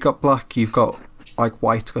got black. You've got like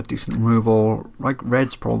white's got decent removal. Like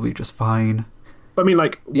red's probably just fine. But I mean,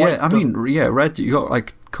 like red. You got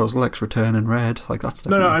like Kozilek's Return in red. Like that's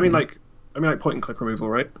definitely I mean like point and click removal,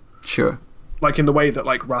 right? Sure. Like in the way that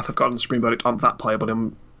like Wrath of God and Supreme Verdict aren't that playable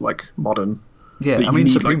in like Modern. Yeah, I mean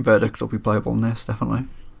Supreme Verdict will be playable in this definitely.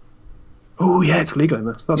 Oh yeah, it's legal in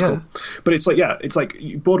this. That's cool. But it's like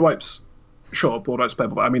board wipes. Sure, board wipes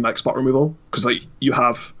playable, but I mean like spot removal, because like you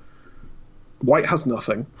have white has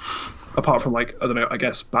nothing apart from like I don't know, I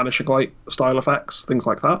guess Banishing Light style effects, things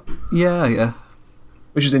like that. Yeah.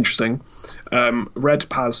 Which is interesting. Red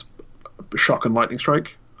has Shock and Lightning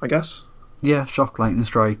Strike, I guess. Yeah, Shock, Lightning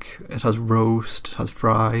Strike. It has Roast. It has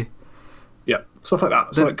Fry. Yeah, stuff like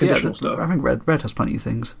that. So like conditional stuff. I think red has plenty of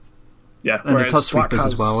things. Yeah, and it has Sweepers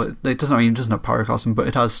as well. It doesn't have Pyroclasm, but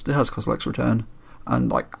it has Kozilek's Return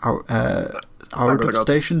and like Hour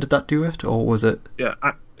Devastation. Did that do it, or was it? Yeah.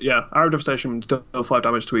 Hour Devastation deal 5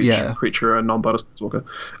 damage to each creature and non-bonus Walker,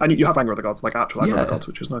 and you have Anger of the Gods, like actual Anger of the Gods,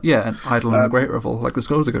 which is nice. Yeah, and Eidolon and Great Revel. Like there's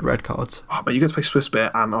loads of good red cards. Oh, but you get to play Swiftspear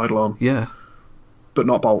and Eidolon. Yeah, but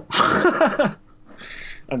not Bolt.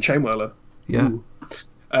 And Chain Whirler. Yeah.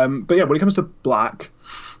 But yeah, when it comes to black,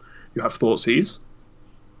 you have Thoughtseize.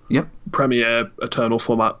 Yep. Premier Eternal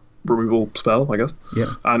format removal spell, I guess.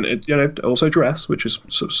 Yeah. And it, also Duress, which is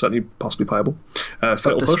certainly possibly playable.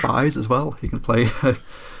 Fatal Push. Despise as well. You can play.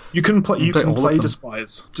 You can play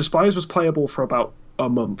Despise. Despise was playable for about a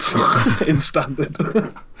month in Standard.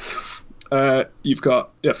 You've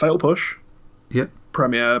got Fatal Push. Yep.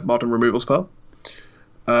 Premier modern removal spell.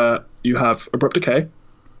 You have Abrupt Decay.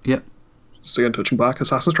 Yep. So again, touching black.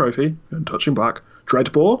 Assassin's Trophy, and touching black.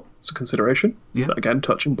 Dreadbore, it's a consideration. Yeah. Again,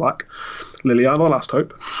 touching black. Liliana, Last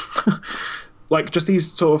Hope. Like, just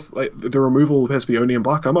these sort of, like, the removal appears to be only in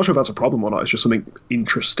black. I'm not sure if that's a problem or not. It's just something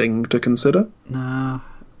interesting to consider. Nah,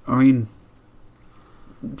 I mean,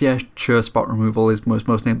 yeah, sure, spot removal is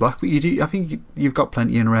mostly in black, but I think you've got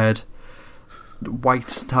plenty in red.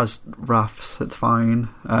 White has Wraths, it's fine.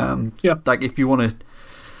 Like, if you want to,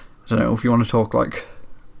 I don't know, if you want to talk, like,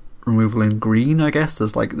 removal in green, I guess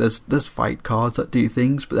there's fight cards that do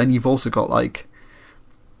things, but then you've also got like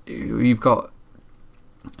if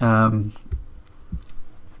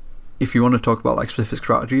you want to talk about like specific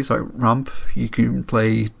strategies like ramp, you can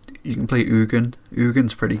play Ugin.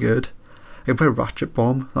 Ugin's pretty good. You can play Ratchet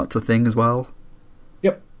Bomb, that's a thing as well.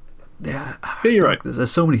 Yep. Yeah, you're right.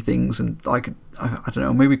 There's so many things, and like I don't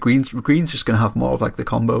know, maybe green's just gonna have more of like the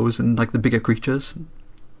combos and like the bigger creatures.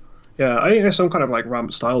 Yeah, I think there's some kind of like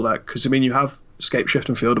ramp style deck, because I mean you have Scape Shift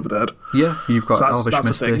and Field of the Dead. Yeah, you've got Elvish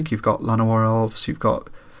Mystic, you've got Llanowar Elves, you've got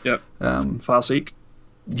Farseek.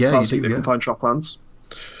 Yeah, Farseek, they can find Shocklands,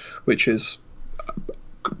 which is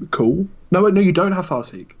cool. No, you don't have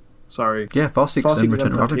Farseek. Sorry. Yeah, Farseek's in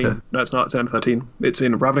Return of Ravnica. No, it's not. It's in M13. It's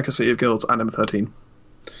in Ravnica City of Guilds and M13.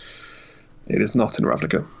 It is not in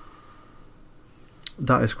Ravnica.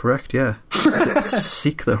 That is correct, yeah.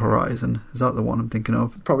 Seek the Horizon. Is that the one I'm thinking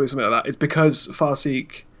of? It's probably something like that. It's because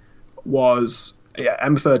Farseek was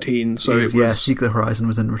M13, so it was... Yeah, Seek the Horizon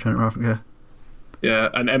was in Return of Ravnica. Yeah,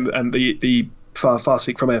 and the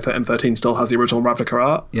Farseek from M13 still has the original Ravnica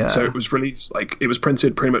art. Yeah. So it was released, like, it was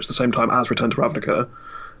printed pretty much the same time as Return to Ravnica,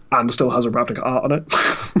 and still has a Ravnica art on it,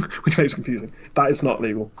 which makes it confusing. That is not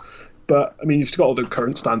legal. But, I mean, you've got all the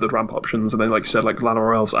current standard ramp options, and then, like you said, like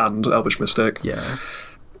Llanowar Elves and Elvish Mystic. Yeah.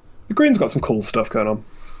 The green's got some cool stuff going on.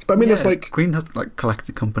 But, I mean, there's, like... Green has, like,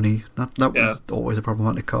 Collected Company. That was always a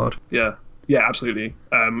problematic card. Yeah. Yeah, absolutely.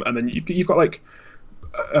 And then you've got, like,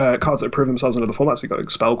 cards that prove themselves in other formats. You've got, like,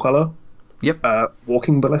 Spell Queller. Yep.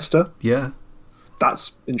 Walking Ballista. Yeah.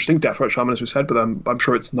 That's interesting. Deathrite Shaman, as we said, but I'm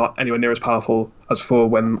sure it's not anywhere near as powerful as for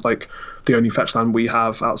when, like, the only fetch land we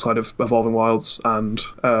have outside of Evolving Wilds and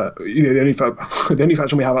the only fetch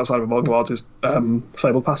land we have outside of Evolving Wilds is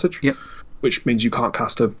Fabled Passage. Yep. Which means you can't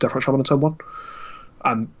cast a Deathrite Shaman on turn 1.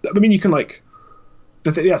 And I mean, you can, like,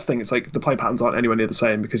 that's the thing. It's like the play patterns aren't anywhere near the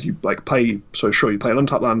same, because you like play. So sure, you play an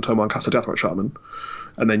untapped land turn 1, cast a Deathrite Shaman,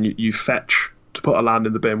 and then you fetch to put a land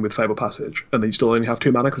in the bin with Fabled Passage, and then you still only have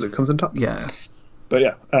 2 mana because it comes in tap. Yeah. But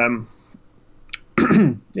yeah,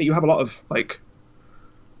 you have a lot of like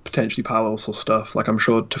potentially powerful stuff. Like I'm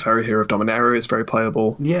sure Teferi here of Dominaria is very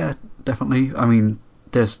playable. Yeah, definitely. I mean,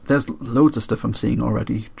 there's loads of stuff I'm seeing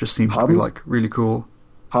already. Just seems to be like really cool.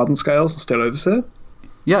 Hardened Scales and Steel Overseer.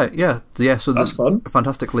 Yeah. So that's fun. A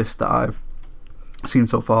fantastic list that I've seen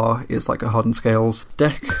so far is like a Hardened Scales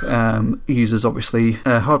deck. Uses obviously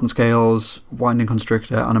Hardened Scales, Winding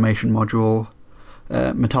Constrictor, Animation Module,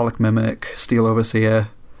 Metallic Mimic, Steel Overseer,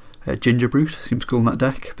 Ginger Brute seems cool in that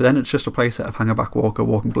deck. But then it's just a playset of Hangerback Walker,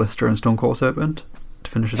 Walking Blister, and Stonecoil Serpent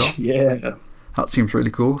to finish it off. Yeah, that seems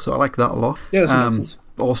really cool. So I like that a lot. Yeah, that's nonsense.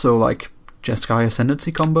 Also, like Jeskai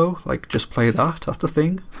Ascendancy combo, like just play that. That's the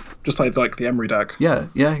thing. Just play like the Emery deck. Yeah.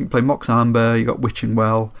 You can play Mox Amber. You got Witching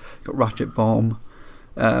Well. You got Ratchet Bomb.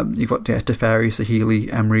 You've got Teferi,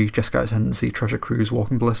 Saheeli, Emery, Jeskai Ascendancy, Treasure Cruise,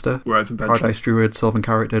 Walking Blister, Paradise Druid, Sylvan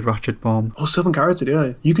Caryatid, Ratchet Bomb. Oh, Sylvan Caryatid,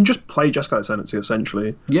 yeah. You can just play Jeskai Ascendancy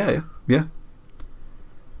essentially. Yeah.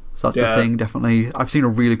 So that's the thing, definitely. I've seen a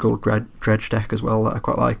really cool Dredge deck as well that I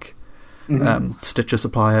quite like. Stitcher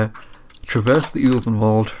Supplier, Traverse the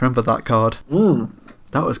Ulvenwald. Remember that card?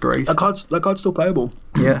 That was great. That card's still playable.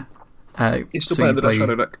 Yeah. It's still playing the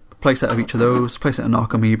Shadow deck. Playset of each of those, playset of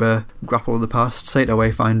Narcomoeba, Grapple of the Past, Satyr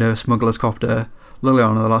Wayfinder, Smuggler's Copter,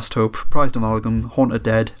 Liliana the Last Hope, Prized Amalgam, Haunted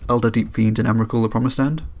Dead, Elder Deep Fiend, and Emrakul the Promised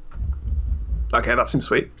End. Okay, that seems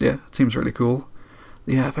sweet. Yeah, it seems really cool.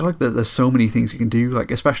 Yeah, I feel like there's so many things you can do,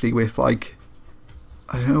 like especially with like,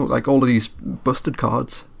 I don't know, like all of these busted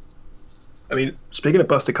cards. I mean, speaking of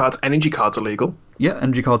busted cards, energy cards are legal. Yeah,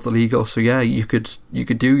 energy cards are legal, so yeah, you could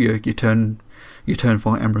do your turn for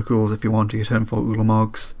Emrakuls if you want, your turn for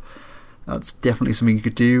Ulamogs. That's definitely something you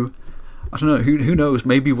could do. I don't know, who knows,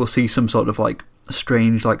 maybe we'll see some sort of like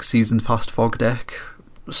strange like Seasoned Fast Fog deck.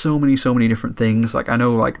 So many different things. Like I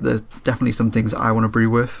know like there's definitely some things that I want to brew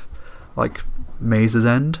with, like Maze's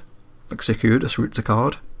End, like Circuitous Root's a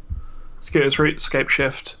card. Circuitous Root, Scape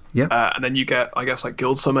Shift. Yeah. And then you get, I guess, like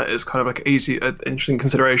Guild Summit is kind of like interesting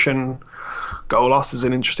consideration. Golos is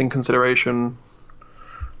an interesting consideration.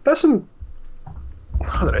 There's some,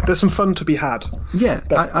 I don't know, there's some fun to be had. Yeah,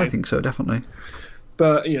 I think so, definitely.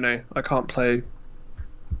 But, you know, I can't play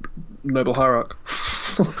Noble Hierarch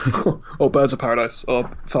or Birds of Paradise or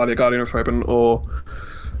Thalia, Guardian of Thraben or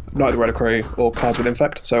Knight of the Reliquary or cards with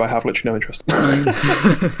Infect, so I have literally no interest.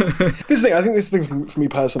 This thing for me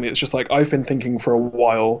personally, it's just like I've been thinking for a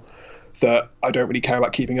while that I don't really care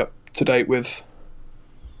about keeping up to date with,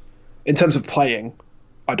 in terms of playing,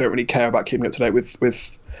 I don't really care about keeping up to date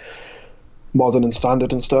with modern and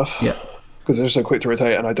standard and stuff. Yeah. Because they're just so quick to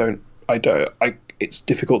rotate, and it's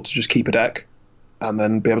difficult to just keep a deck and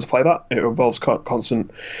then be able to play that. It involves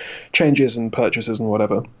constant changes and purchases and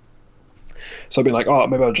whatever. So I've been like, oh,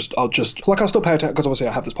 maybe I'll still pay attention, because obviously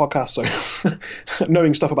I have this podcast, so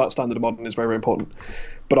knowing stuff about standard and modern is very, very important.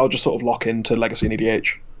 But I'll just sort of lock into Legacy and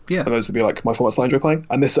EDH. Yeah. And those would be like my formats that I enjoy playing.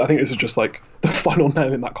 And I think this is just like the final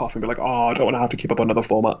nail in that coffin. Be like, oh, I don't want to have to keep up another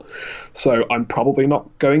format. So I'm probably not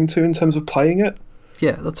going to, in terms of playing it.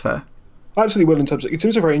 Yeah, that's fair. I absolutely will, in terms of, it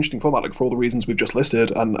seems a very interesting format, like for all the reasons we've just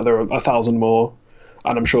listed, and there are 1,000 more.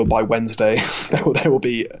 And I'm sure by Wednesday there will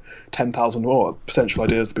be 10,000 more potential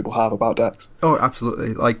ideas that people have about decks. Oh,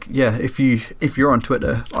 absolutely! Like, yeah, if you're on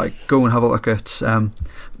Twitter, like, go and have a look at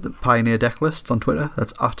the Pioneer deck lists on Twitter.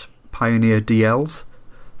 That's at Pioneer DLs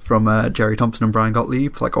from Jerry Thompson and Brian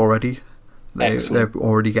Gottlieb. Like already, they're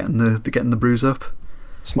already getting the brews up.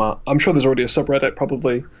 Smart. I'm sure there's already a subreddit,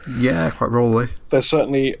 probably. Yeah, quite probably. There's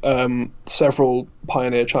certainly several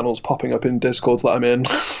Pioneer channels popping up in Discords that I'm in.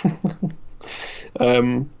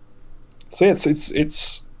 So yeah,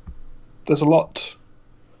 it's there's a lot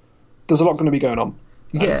going to be going on.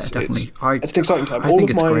 Yeah, definitely. It's an exciting time. I think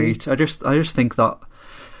it's great. I just think that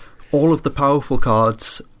all of the powerful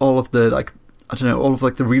cards, all of the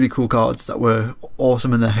the really cool cards that were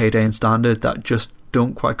awesome in their heyday in Standard that just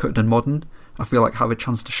don't quite cut it in Modern, I feel like have a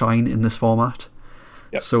chance to shine in this format.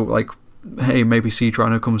 Yep. So like, hey, maybe Siege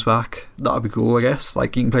Rhino comes back. That'd be cool, I guess.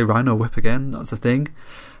 Like, you can play Rhino Whip again. That's the thing.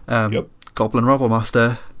 Yep. Goblin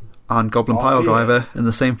Ravelmaster and Goblin Piledriver in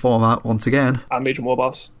the same format once again. And Legion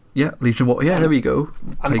Warboss. Yeah, Legion War. Yeah, there we go.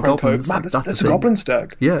 Play Goblins. Man, there's a Goblins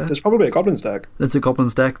deck. Yeah. There's probably a Goblins deck. There's a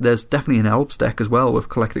Goblins deck. There's definitely an Elves deck as well with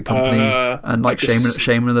Collected Company and like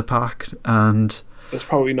Shaman of the Pact, and there's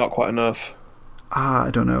probably not quite enough.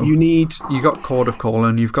 I don't know. You got Chord of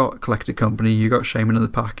Colin, you've got Collected Company, you've got Shaman of the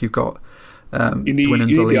Pack, you've got you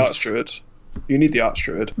need the Arch Druid. You need the Arch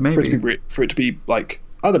Druid. Maybe. For it to be like,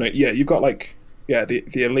 I don't know, yeah, you've got like, yeah, the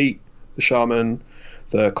Elite, the Shaman,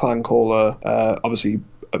 the Clan Caller, obviously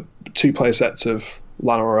 2 play sets of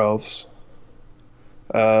Llanowar Elves.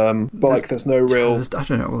 But like, there's no real... I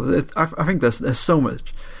don't know. I think there's so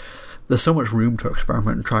much there's so much room to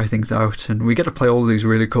experiment and try things out, and we get to play all these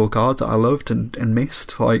really cool cards that I loved and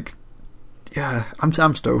missed. Like, yeah, I'm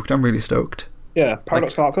stoked. I'm really stoked. Yeah,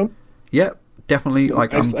 Paradox Arkham. Yeah, definitely.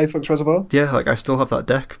 Like, Aetherflux Reservoir. Yeah, like I still have that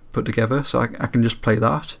deck put together, so I can just play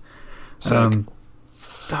that.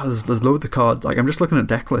 There's loads of cards. Like, I'm just looking at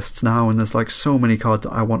deck lists now, and there's like so many cards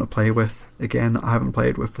that I want to play with again that I haven't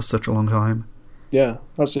played with for such a long time. Yeah,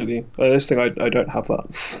 absolutely. I just think I don't have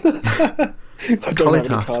that.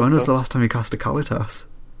 Kalitas. When was the last time you cast a Kalitas?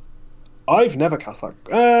 I've never cast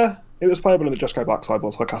that. It was playable in the Just Go Black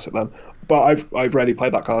sideboard, so I cast it then. But I've rarely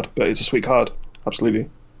played that card. But it's a sweet card, absolutely.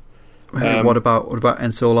 What about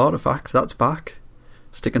Ensoul Artifact? That's back.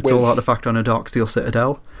 Stick Ensoul Artifact on a Darksteel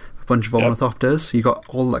Citadel. A bunch of Ornithopters. You got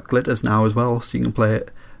all that glitters now as well, so you can play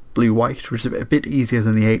it blue-white, which is a bit easier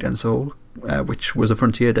than the 8 Ensoul, which was a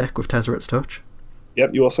Frontier deck with Tezzeret's Touch.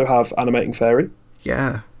 Yep, you also have Animating Fairy.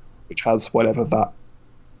 Yeah. Which has whatever that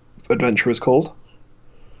adventure is called.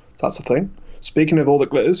 That's a thing. Speaking of all the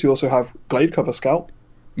glitters, you also have Gladecover Scout.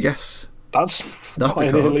 Yes. That's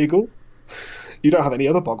quite illegal. You don't have any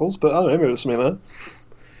other boggles, but I don't know, maybe there's something there.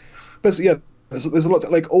 But yeah, there's a lot,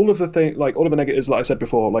 like all of the negatives that I said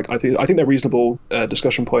before, like I think they're reasonable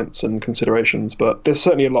discussion points and considerations, but there's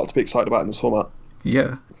certainly a lot to be excited about in this format.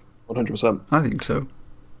 Yeah. 100%. I think so. Do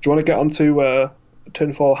you want to get onto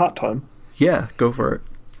tinfoil hat time? Yeah, go for it.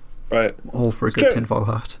 Right. All for a good tinfoil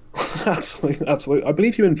hat. Absolutely, absolutely. I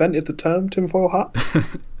believe you invented the term tinfoil hat.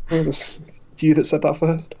 It was you that said that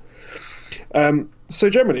first. So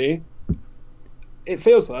generally, it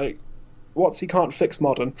feels like WotC can't fix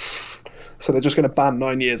modern, so they're just going to ban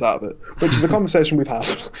 9 years out of it, which is a conversation we've had.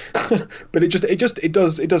 But it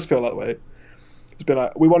does feel that way. It's been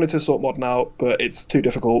like, we wanted to sort modern out, but it's too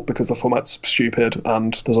difficult because the format's stupid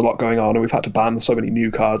and there's a lot going on, and we've had to ban so many new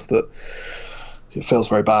cards that it feels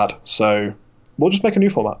very bad. So we'll just make a new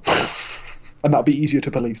format, and that'll be easier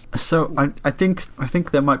to police. So I think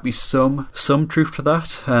there might be some truth to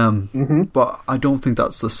that, but I don't think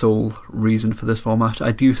that's the sole reason for this format.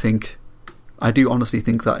 I do honestly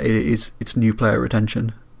think that it's new player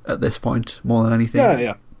retention at this point more than anything.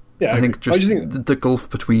 Yeah. I think the gulf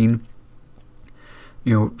between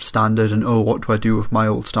standard and what do I do with my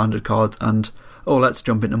old standard cards and let's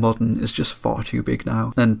jump into modern is just far too big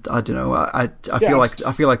now. And I don't know. I feel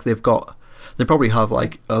like they probably have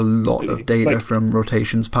like a lot of data from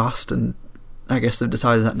rotations past, and I guess they've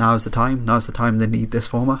decided that now's the time they need this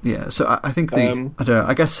format. Yeah. So I think I don't know.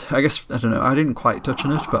 I guess I don't know. I didn't quite touch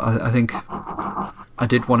on it, but I think I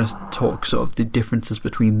did want to talk sort of the differences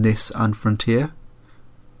between this and Frontier.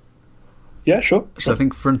 Yeah, sure. So I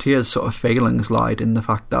think Frontier's sort of failings lied in the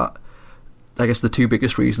fact that I guess the two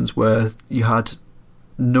biggest reasons were you had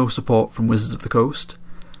no support from Wizards of the Coast,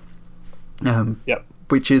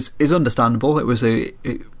 which is understandable. It was a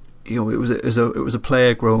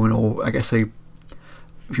player grown, or I guess if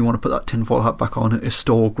you want to put that tinfoil hat back on, a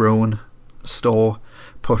store grown, store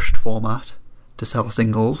pushed format to sell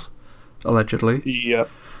singles, allegedly. Yeah.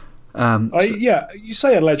 You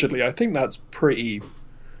say allegedly. I think that's pretty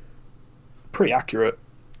accurate.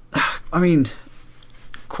 I mean,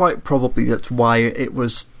 quite probably that's why it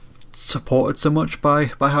was supported so much by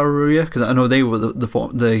Haruruya, because I know they were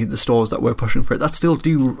the stores that were pushing for it that still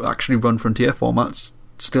do actually run Frontier formats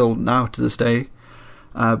still now to this day.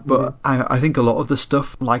 But I think a lot of the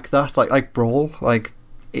stuff like that, like Brawl, like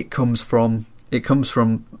it comes from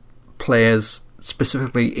players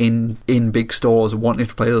specifically in big stores wanting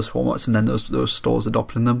to play those formats, and then those stores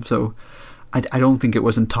adopting them. So I don't think it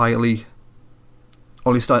was entirely.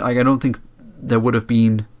 At least I don't think there would have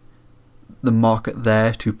been the market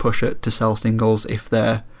there to push it to sell singles if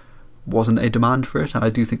there wasn't a demand for it. I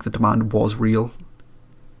do think the demand was real.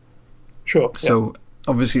 Sure. So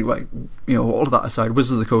obviously, all of that aside,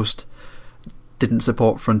 Wizards of the Coast didn't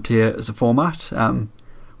support Frontier as a format,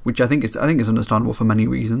 which I think is understandable for many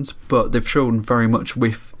reasons. But they've shown very much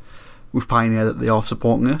with Pioneer that they are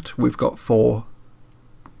supporting it. We've got 4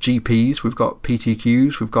 GPs, we've got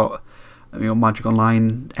PTQs, we've got Magic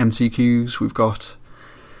Online MCQs, we've got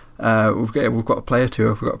a player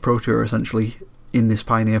tour, we've got a pro tour essentially in this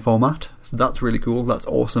Pioneer format. So that's really cool. That's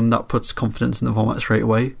awesome. That puts confidence in the format straight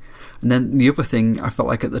away. And then the other thing, I felt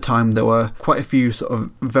like at the time there were quite a few sort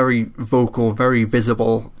of very vocal, very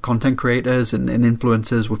visible content creators and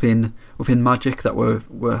influencers within Magic that were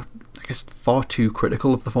I guess far too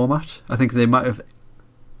critical of the format. I think they might have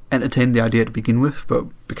entertained the idea to begin with, but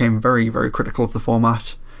became very, very critical of the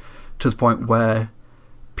format, to the point where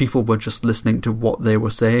people were just listening to what they were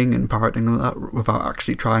saying and parroting that without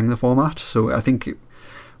actually trying the format. So I think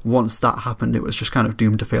once that happened, it was just kind of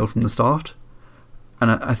doomed to fail from the start. And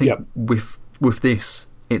I think with this,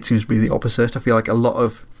 it seems to be the opposite. I feel like a lot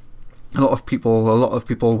of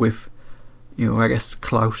people with, I guess,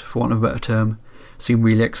 clout, for want of a better term, seem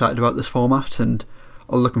really excited about this format and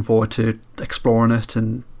are looking forward to exploring it,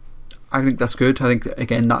 and I think that's good. I think,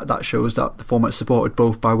 again, that shows that the format is supported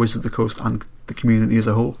both by Wizards of the Coast and the community as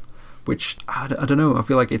a whole, which, I don't know, I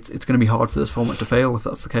feel like it's going to be hard for this format to fail if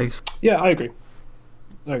that's the case. Yeah, I agree.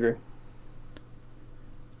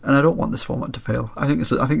 And I don't want this format to fail. I think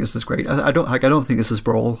this is great. I don't think this is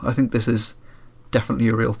Brawl. I think this is definitely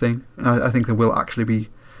a real thing. I think there will actually be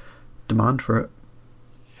demand for it.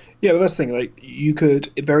 Yeah, but that's the thing. Like, you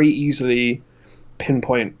could very easily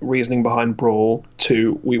pinpoint reasoning behind Brawl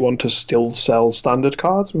to, we want to still sell standard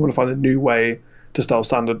cards. We want to find a new way to sell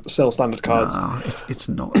standard cards. Nah, it's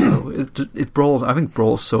not though. It Brawl's. I think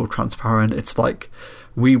Brawl's so transparent. It's like,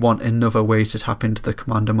 we want another way to tap into the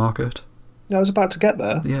Commander market. I was about to get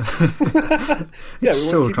there. Yeah. It's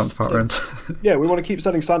so transparent. Yeah, we want to keep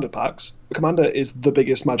selling standard packs. Commander is the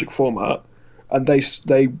biggest Magic format, and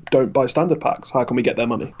they don't buy standard packs. How can we get their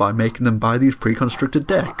money? By making them buy these pre-constructed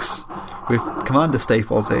decks with Commander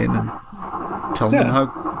staples in and telling them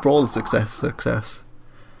how Brawl is success.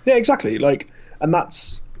 Yeah, exactly. And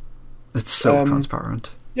that's... It's so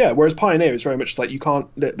transparent. Yeah, whereas Pioneer is very much like, you can't...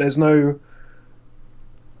 There's no...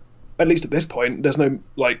 At least at this point, there's no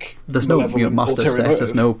master set.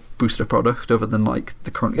 There's no booster product other than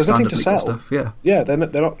the currently standard legal stuff. Yeah, they're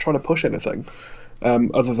not trying to push anything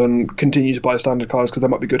other than continue to buy standard cards because they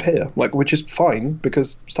might be good here. Which is fine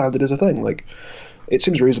because standard is a thing. It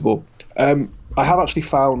seems reasonable. I have actually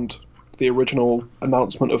found the original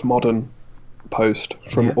announcement of Modern post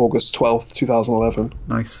from August 12th, 2011.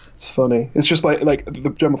 Nice. It's funny. It's just like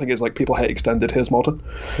the general thing is people hate extended, here's Modern.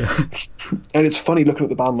 Yeah. And it's funny looking at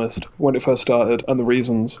the ban list when it first started and the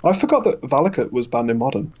reasons. I forgot that Valakut was banned in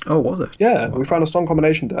Modern. Oh, was it? Yeah, wow. We found a strong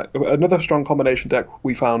combination deck. Another strong combination deck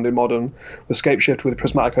we found in Modern was Scapeshift with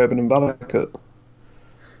Prismatic Urban and Valakut.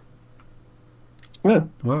 Yeah.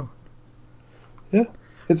 Wow. Yeah.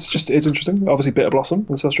 It's interesting. Obviously Bitter Blossom,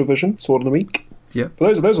 Ancestral Vision, Sword of the Meek. Yeah.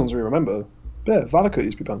 But those ones we remember. Yeah, Valakut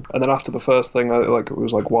used to be banned. And then after the first thing, it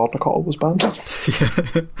was Wild Nicole was banned.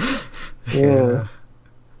 Yeah.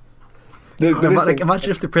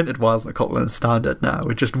 Imagine if they printed Wild Nicole in Standard now.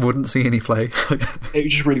 It just wouldn't see any play. It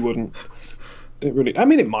just really wouldn't. I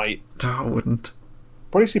mean, it might. No, it wouldn't.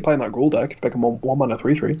 Probably see playing that Gruul deck if make a 1-mana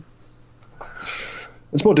 3/3.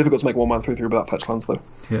 It's more difficult to make 1-mana 3/3 without fetch lands, though.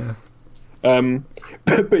 Yeah.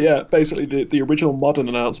 But yeah, basically the original Modern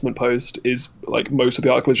announcement post is most of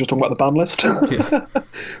the article is just talking about the ban list,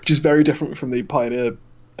 which is very different from the Pioneer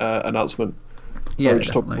announcement. Yeah,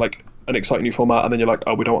 just talk an exciting new format, and then you're like,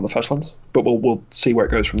 oh, we don't want the fetch lands, but we'll see where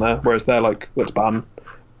it goes from there. Whereas they're like, let's ban.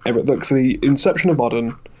 Look, for the inception of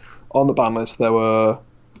Modern, on the ban list there were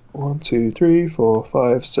 1, 2, 3, 4,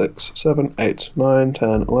 5, 6, 7, 8, 9, 10,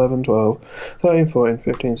 11, 12, 13, 14,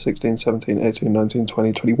 15, 16, 17, 18, 19,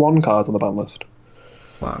 20, 21 cards on the ban list.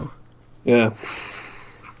 Wow. Yeah.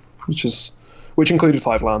 Which included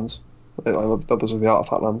 5 lands. I love those are the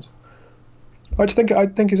artifact lands. I think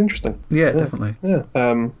it's interesting. Yeah, definitely. Yeah.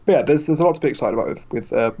 But yeah, there's a lot to be excited about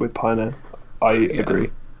with Pioneer. I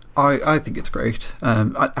agree. I think it's great.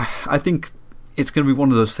 I think it's going to be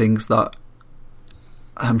one of those things that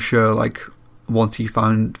I'm sure, once you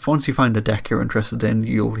find a deck you're interested in,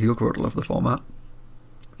 you'll grow to love the format.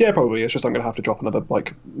 Yeah, probably. It's just I'm going to have to drop another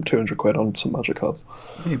 200 quid on some Magic cards.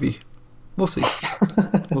 Maybe. We'll see.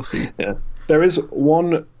 We'll see. Yeah. There is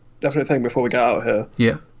one definite thing before we get out of here.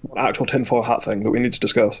 Yeah. One actual tinfoil hat thing that we need to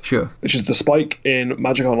discuss. Sure. Which is the spike in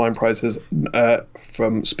Magic Online prices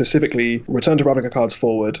from specifically Return to Ravnica cards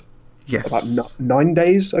forward. Yes. About 9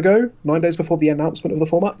 days ago. 9 days before the announcement of the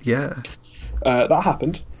format. Yeah. That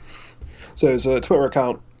happened. So there's a Twitter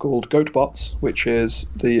account called GoatBots, which is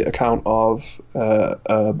the account of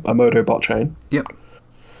a Modo bot chain. Yep.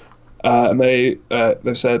 And they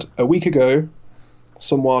said a week ago,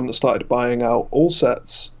 someone started buying out all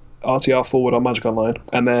sets RTR forward on Magic Online,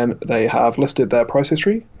 and then they have listed their price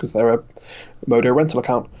history because they're a Modo rental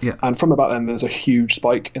account. Yeah. And from about then, there's a huge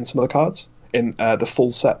spike in some of the cards in the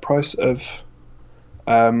full set price of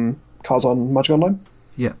cards on Magic Online.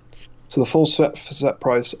 Yeah. So the full set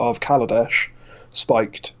price of Kaladesh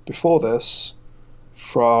spiked before this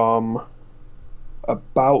from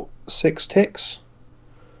about 6 ticks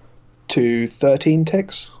to 13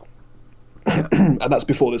 ticks. And that's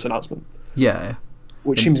before this announcement. Yeah.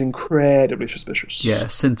 Which seems incredibly suspicious. Yeah,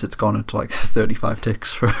 since it's gone into 35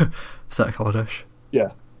 ticks for a set of Kaladesh. Yeah.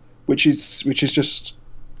 Which is just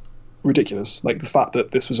ridiculous. The fact that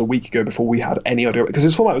this was a week ago before we had any idea, because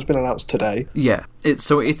this format has been announced today. Yeah, it's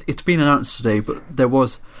been announced today, but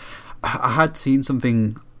I had seen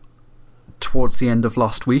something towards the end of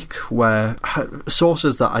last week where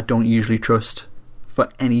sources that I don't usually trust for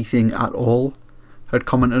anything at all had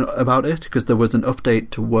commented about it, because there was an update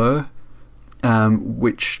to Whir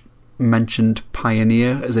which mentioned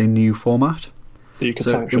Pioneer as a new format that you could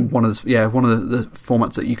sanction. One of the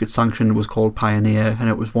formats that you could sanction was called Pioneer, and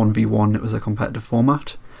it was 1v1. It was a competitive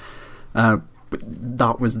format. But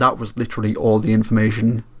that was literally all the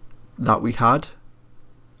information that we had.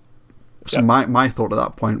 So my thought at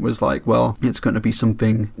that point was like, well, it's going to be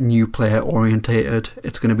something new player orientated.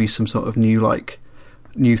 It's going to be some sort of new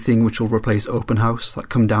thing which will replace Open House. Like,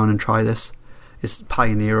 come down and try this. It's a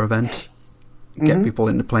Pioneer event. Get people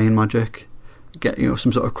into playing Magic. Get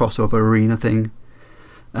some sort of crossover arena thing.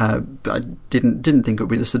 But I didn't think it would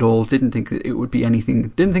be this at all. Didn't think that it would be anything.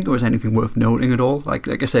 Didn't think it was anything worth noting at all. Like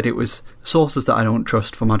I said, it was sources that I don't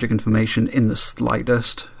trust for Magic information in the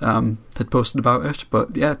slightest had posted about it.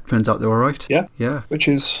 But yeah, turns out they were right. Yeah. Which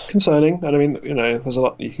is concerning. And I mean, there's a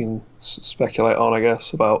lot you can speculate on, I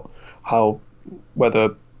guess, about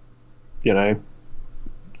whether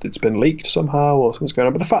it's been leaked somehow or something's going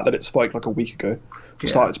on. But the fact that it spiked like a week ago,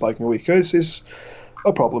 started spiking a week ago, is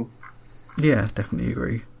a problem. Yeah, definitely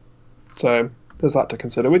agree. So there's that to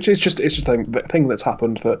consider, which is just a thing that's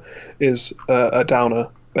happened that is a downer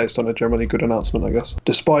based on a generally good announcement, I guess.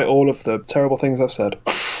 Despite all of the terrible things I've said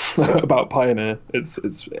about Pioneer, it's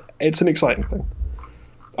an exciting thing.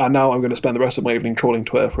 And now I'm going to spend the rest of my evening trawling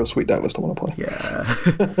Twitter for a sweet deck list I want to play.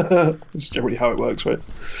 Yeah. It's generally how it works, right?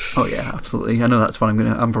 Oh yeah, absolutely. I know that's what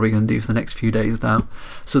I'm probably going to do for the next few days now.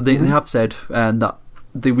 So they have said that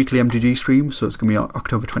the weekly MTG stream, so it's going to be on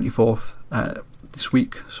October 24th this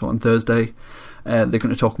week, so on Thursday. They're going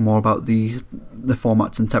to talk more about the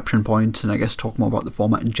format's inception point, and I guess talk more about the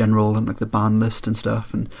format in general and like the ban list and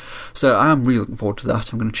stuff. And so I am really looking forward to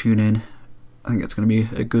that. I'm going to tune in. I think it's going to be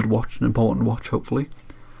a good watch, an important watch, hopefully.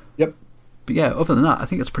 Yep. But yeah, other than that, I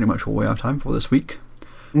think that's pretty much all we have time for this week.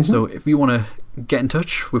 So if you want to get in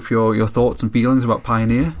touch with your thoughts and feelings about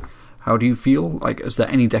Pioneer, how do you feel? Like, is there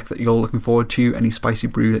any deck that you're looking forward to? Any spicy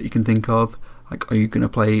brew that you can think of? Like, are you going to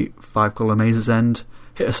play 5-Color Maze's End?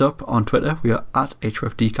 Hit us up on Twitter. We are at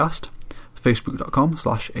HRFDcast,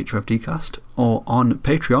 facebook.com/HRFDcast, or on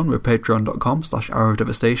Patreon. We're patreon.com/Hour of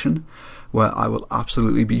Devastation, where I will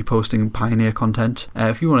absolutely be posting Pioneer content.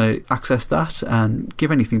 If you want to access that and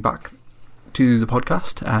give anything back to the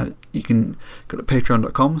podcast, you can go to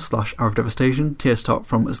patreon.com/Hour of Devastation. Tiers start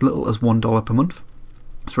from as little as $1 per month.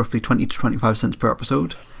 It's roughly 20 to 25 cents per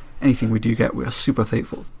episode. Anything we do get, we are super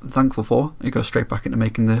thankful for. It goes straight back into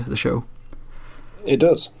making the show. It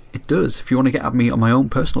does. It does. If you want to get at me on my own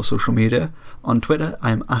personal social media, on Twitter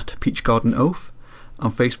I am at PeachGardenOath.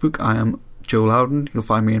 On Facebook I am Joe Loudon. You'll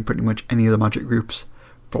find me in pretty much any of the Magic groups.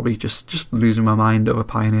 Probably just losing my mind over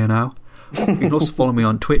Pioneer now. You can also follow me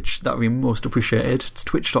on Twitch. That would be most appreciated. It's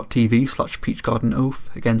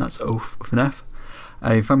twitch.tv/PeachGardenOath. Again, that's Oath with an F.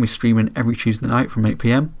 You find me streaming every Tuesday night from 8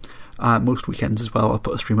 PM. Most weekends as well, I'll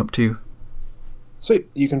put a stream up too. Sweet.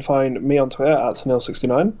 You can find me on Twitter at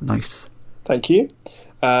Snell69. Nice. Thank you.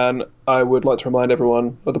 And I would like to remind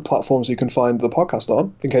everyone of the platforms you can find the podcast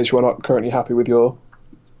on, in case you are not currently happy with your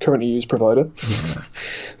currently used provider. Yeah.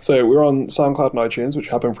 So we're on SoundCloud and iTunes, which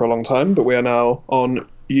have been for a long time, but we are now on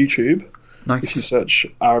YouTube. Nice. If you search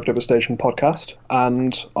Hour of Devastation podcast,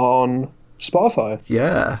 and on Spotify.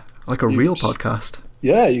 Yeah, like a real podcast.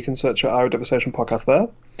 Yeah, you can search Hour of Devastation podcast there.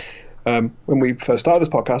 When we first started this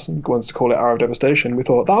podcast and wanted to call it Hour of Devastation, we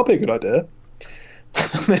thought that'll be a good idea.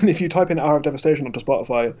 And then if you type in Hour of Devastation onto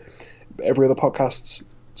Spotify, every other podcast's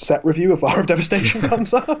set review of Hour of Devastation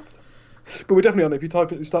comes up. But we're definitely on it. If you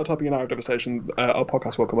start typing in Hour of Devastation, our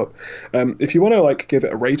podcast will come up. If you want to give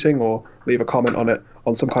it a rating or leave a comment on it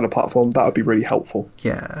on some kind of platform, that would be really helpful.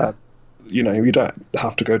 Yeah. You don't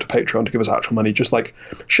have to go to Patreon to give us actual money. Just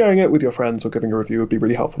sharing it with your friends or giving a review would be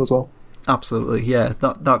really helpful as well. Absolutely, yeah.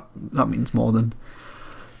 That means more than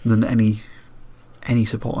any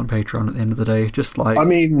support on Patreon at the end of the day. Just I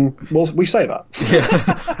mean, we say that.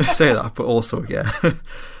 Yeah, we say that, but also, yeah.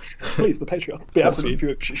 Please, the Patreon. But absolutely, if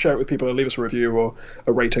you share it with people and leave us a review or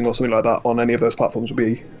a rating or something like that on any of those platforms would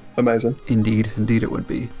be amazing. Indeed it would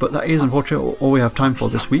be. But that is unfortunately all we have time for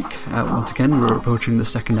this week. Once again, we're approaching the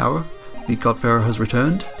second hour. The Godfarer has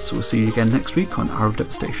returned, so we'll see you again next week on Hour of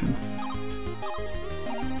Devastation.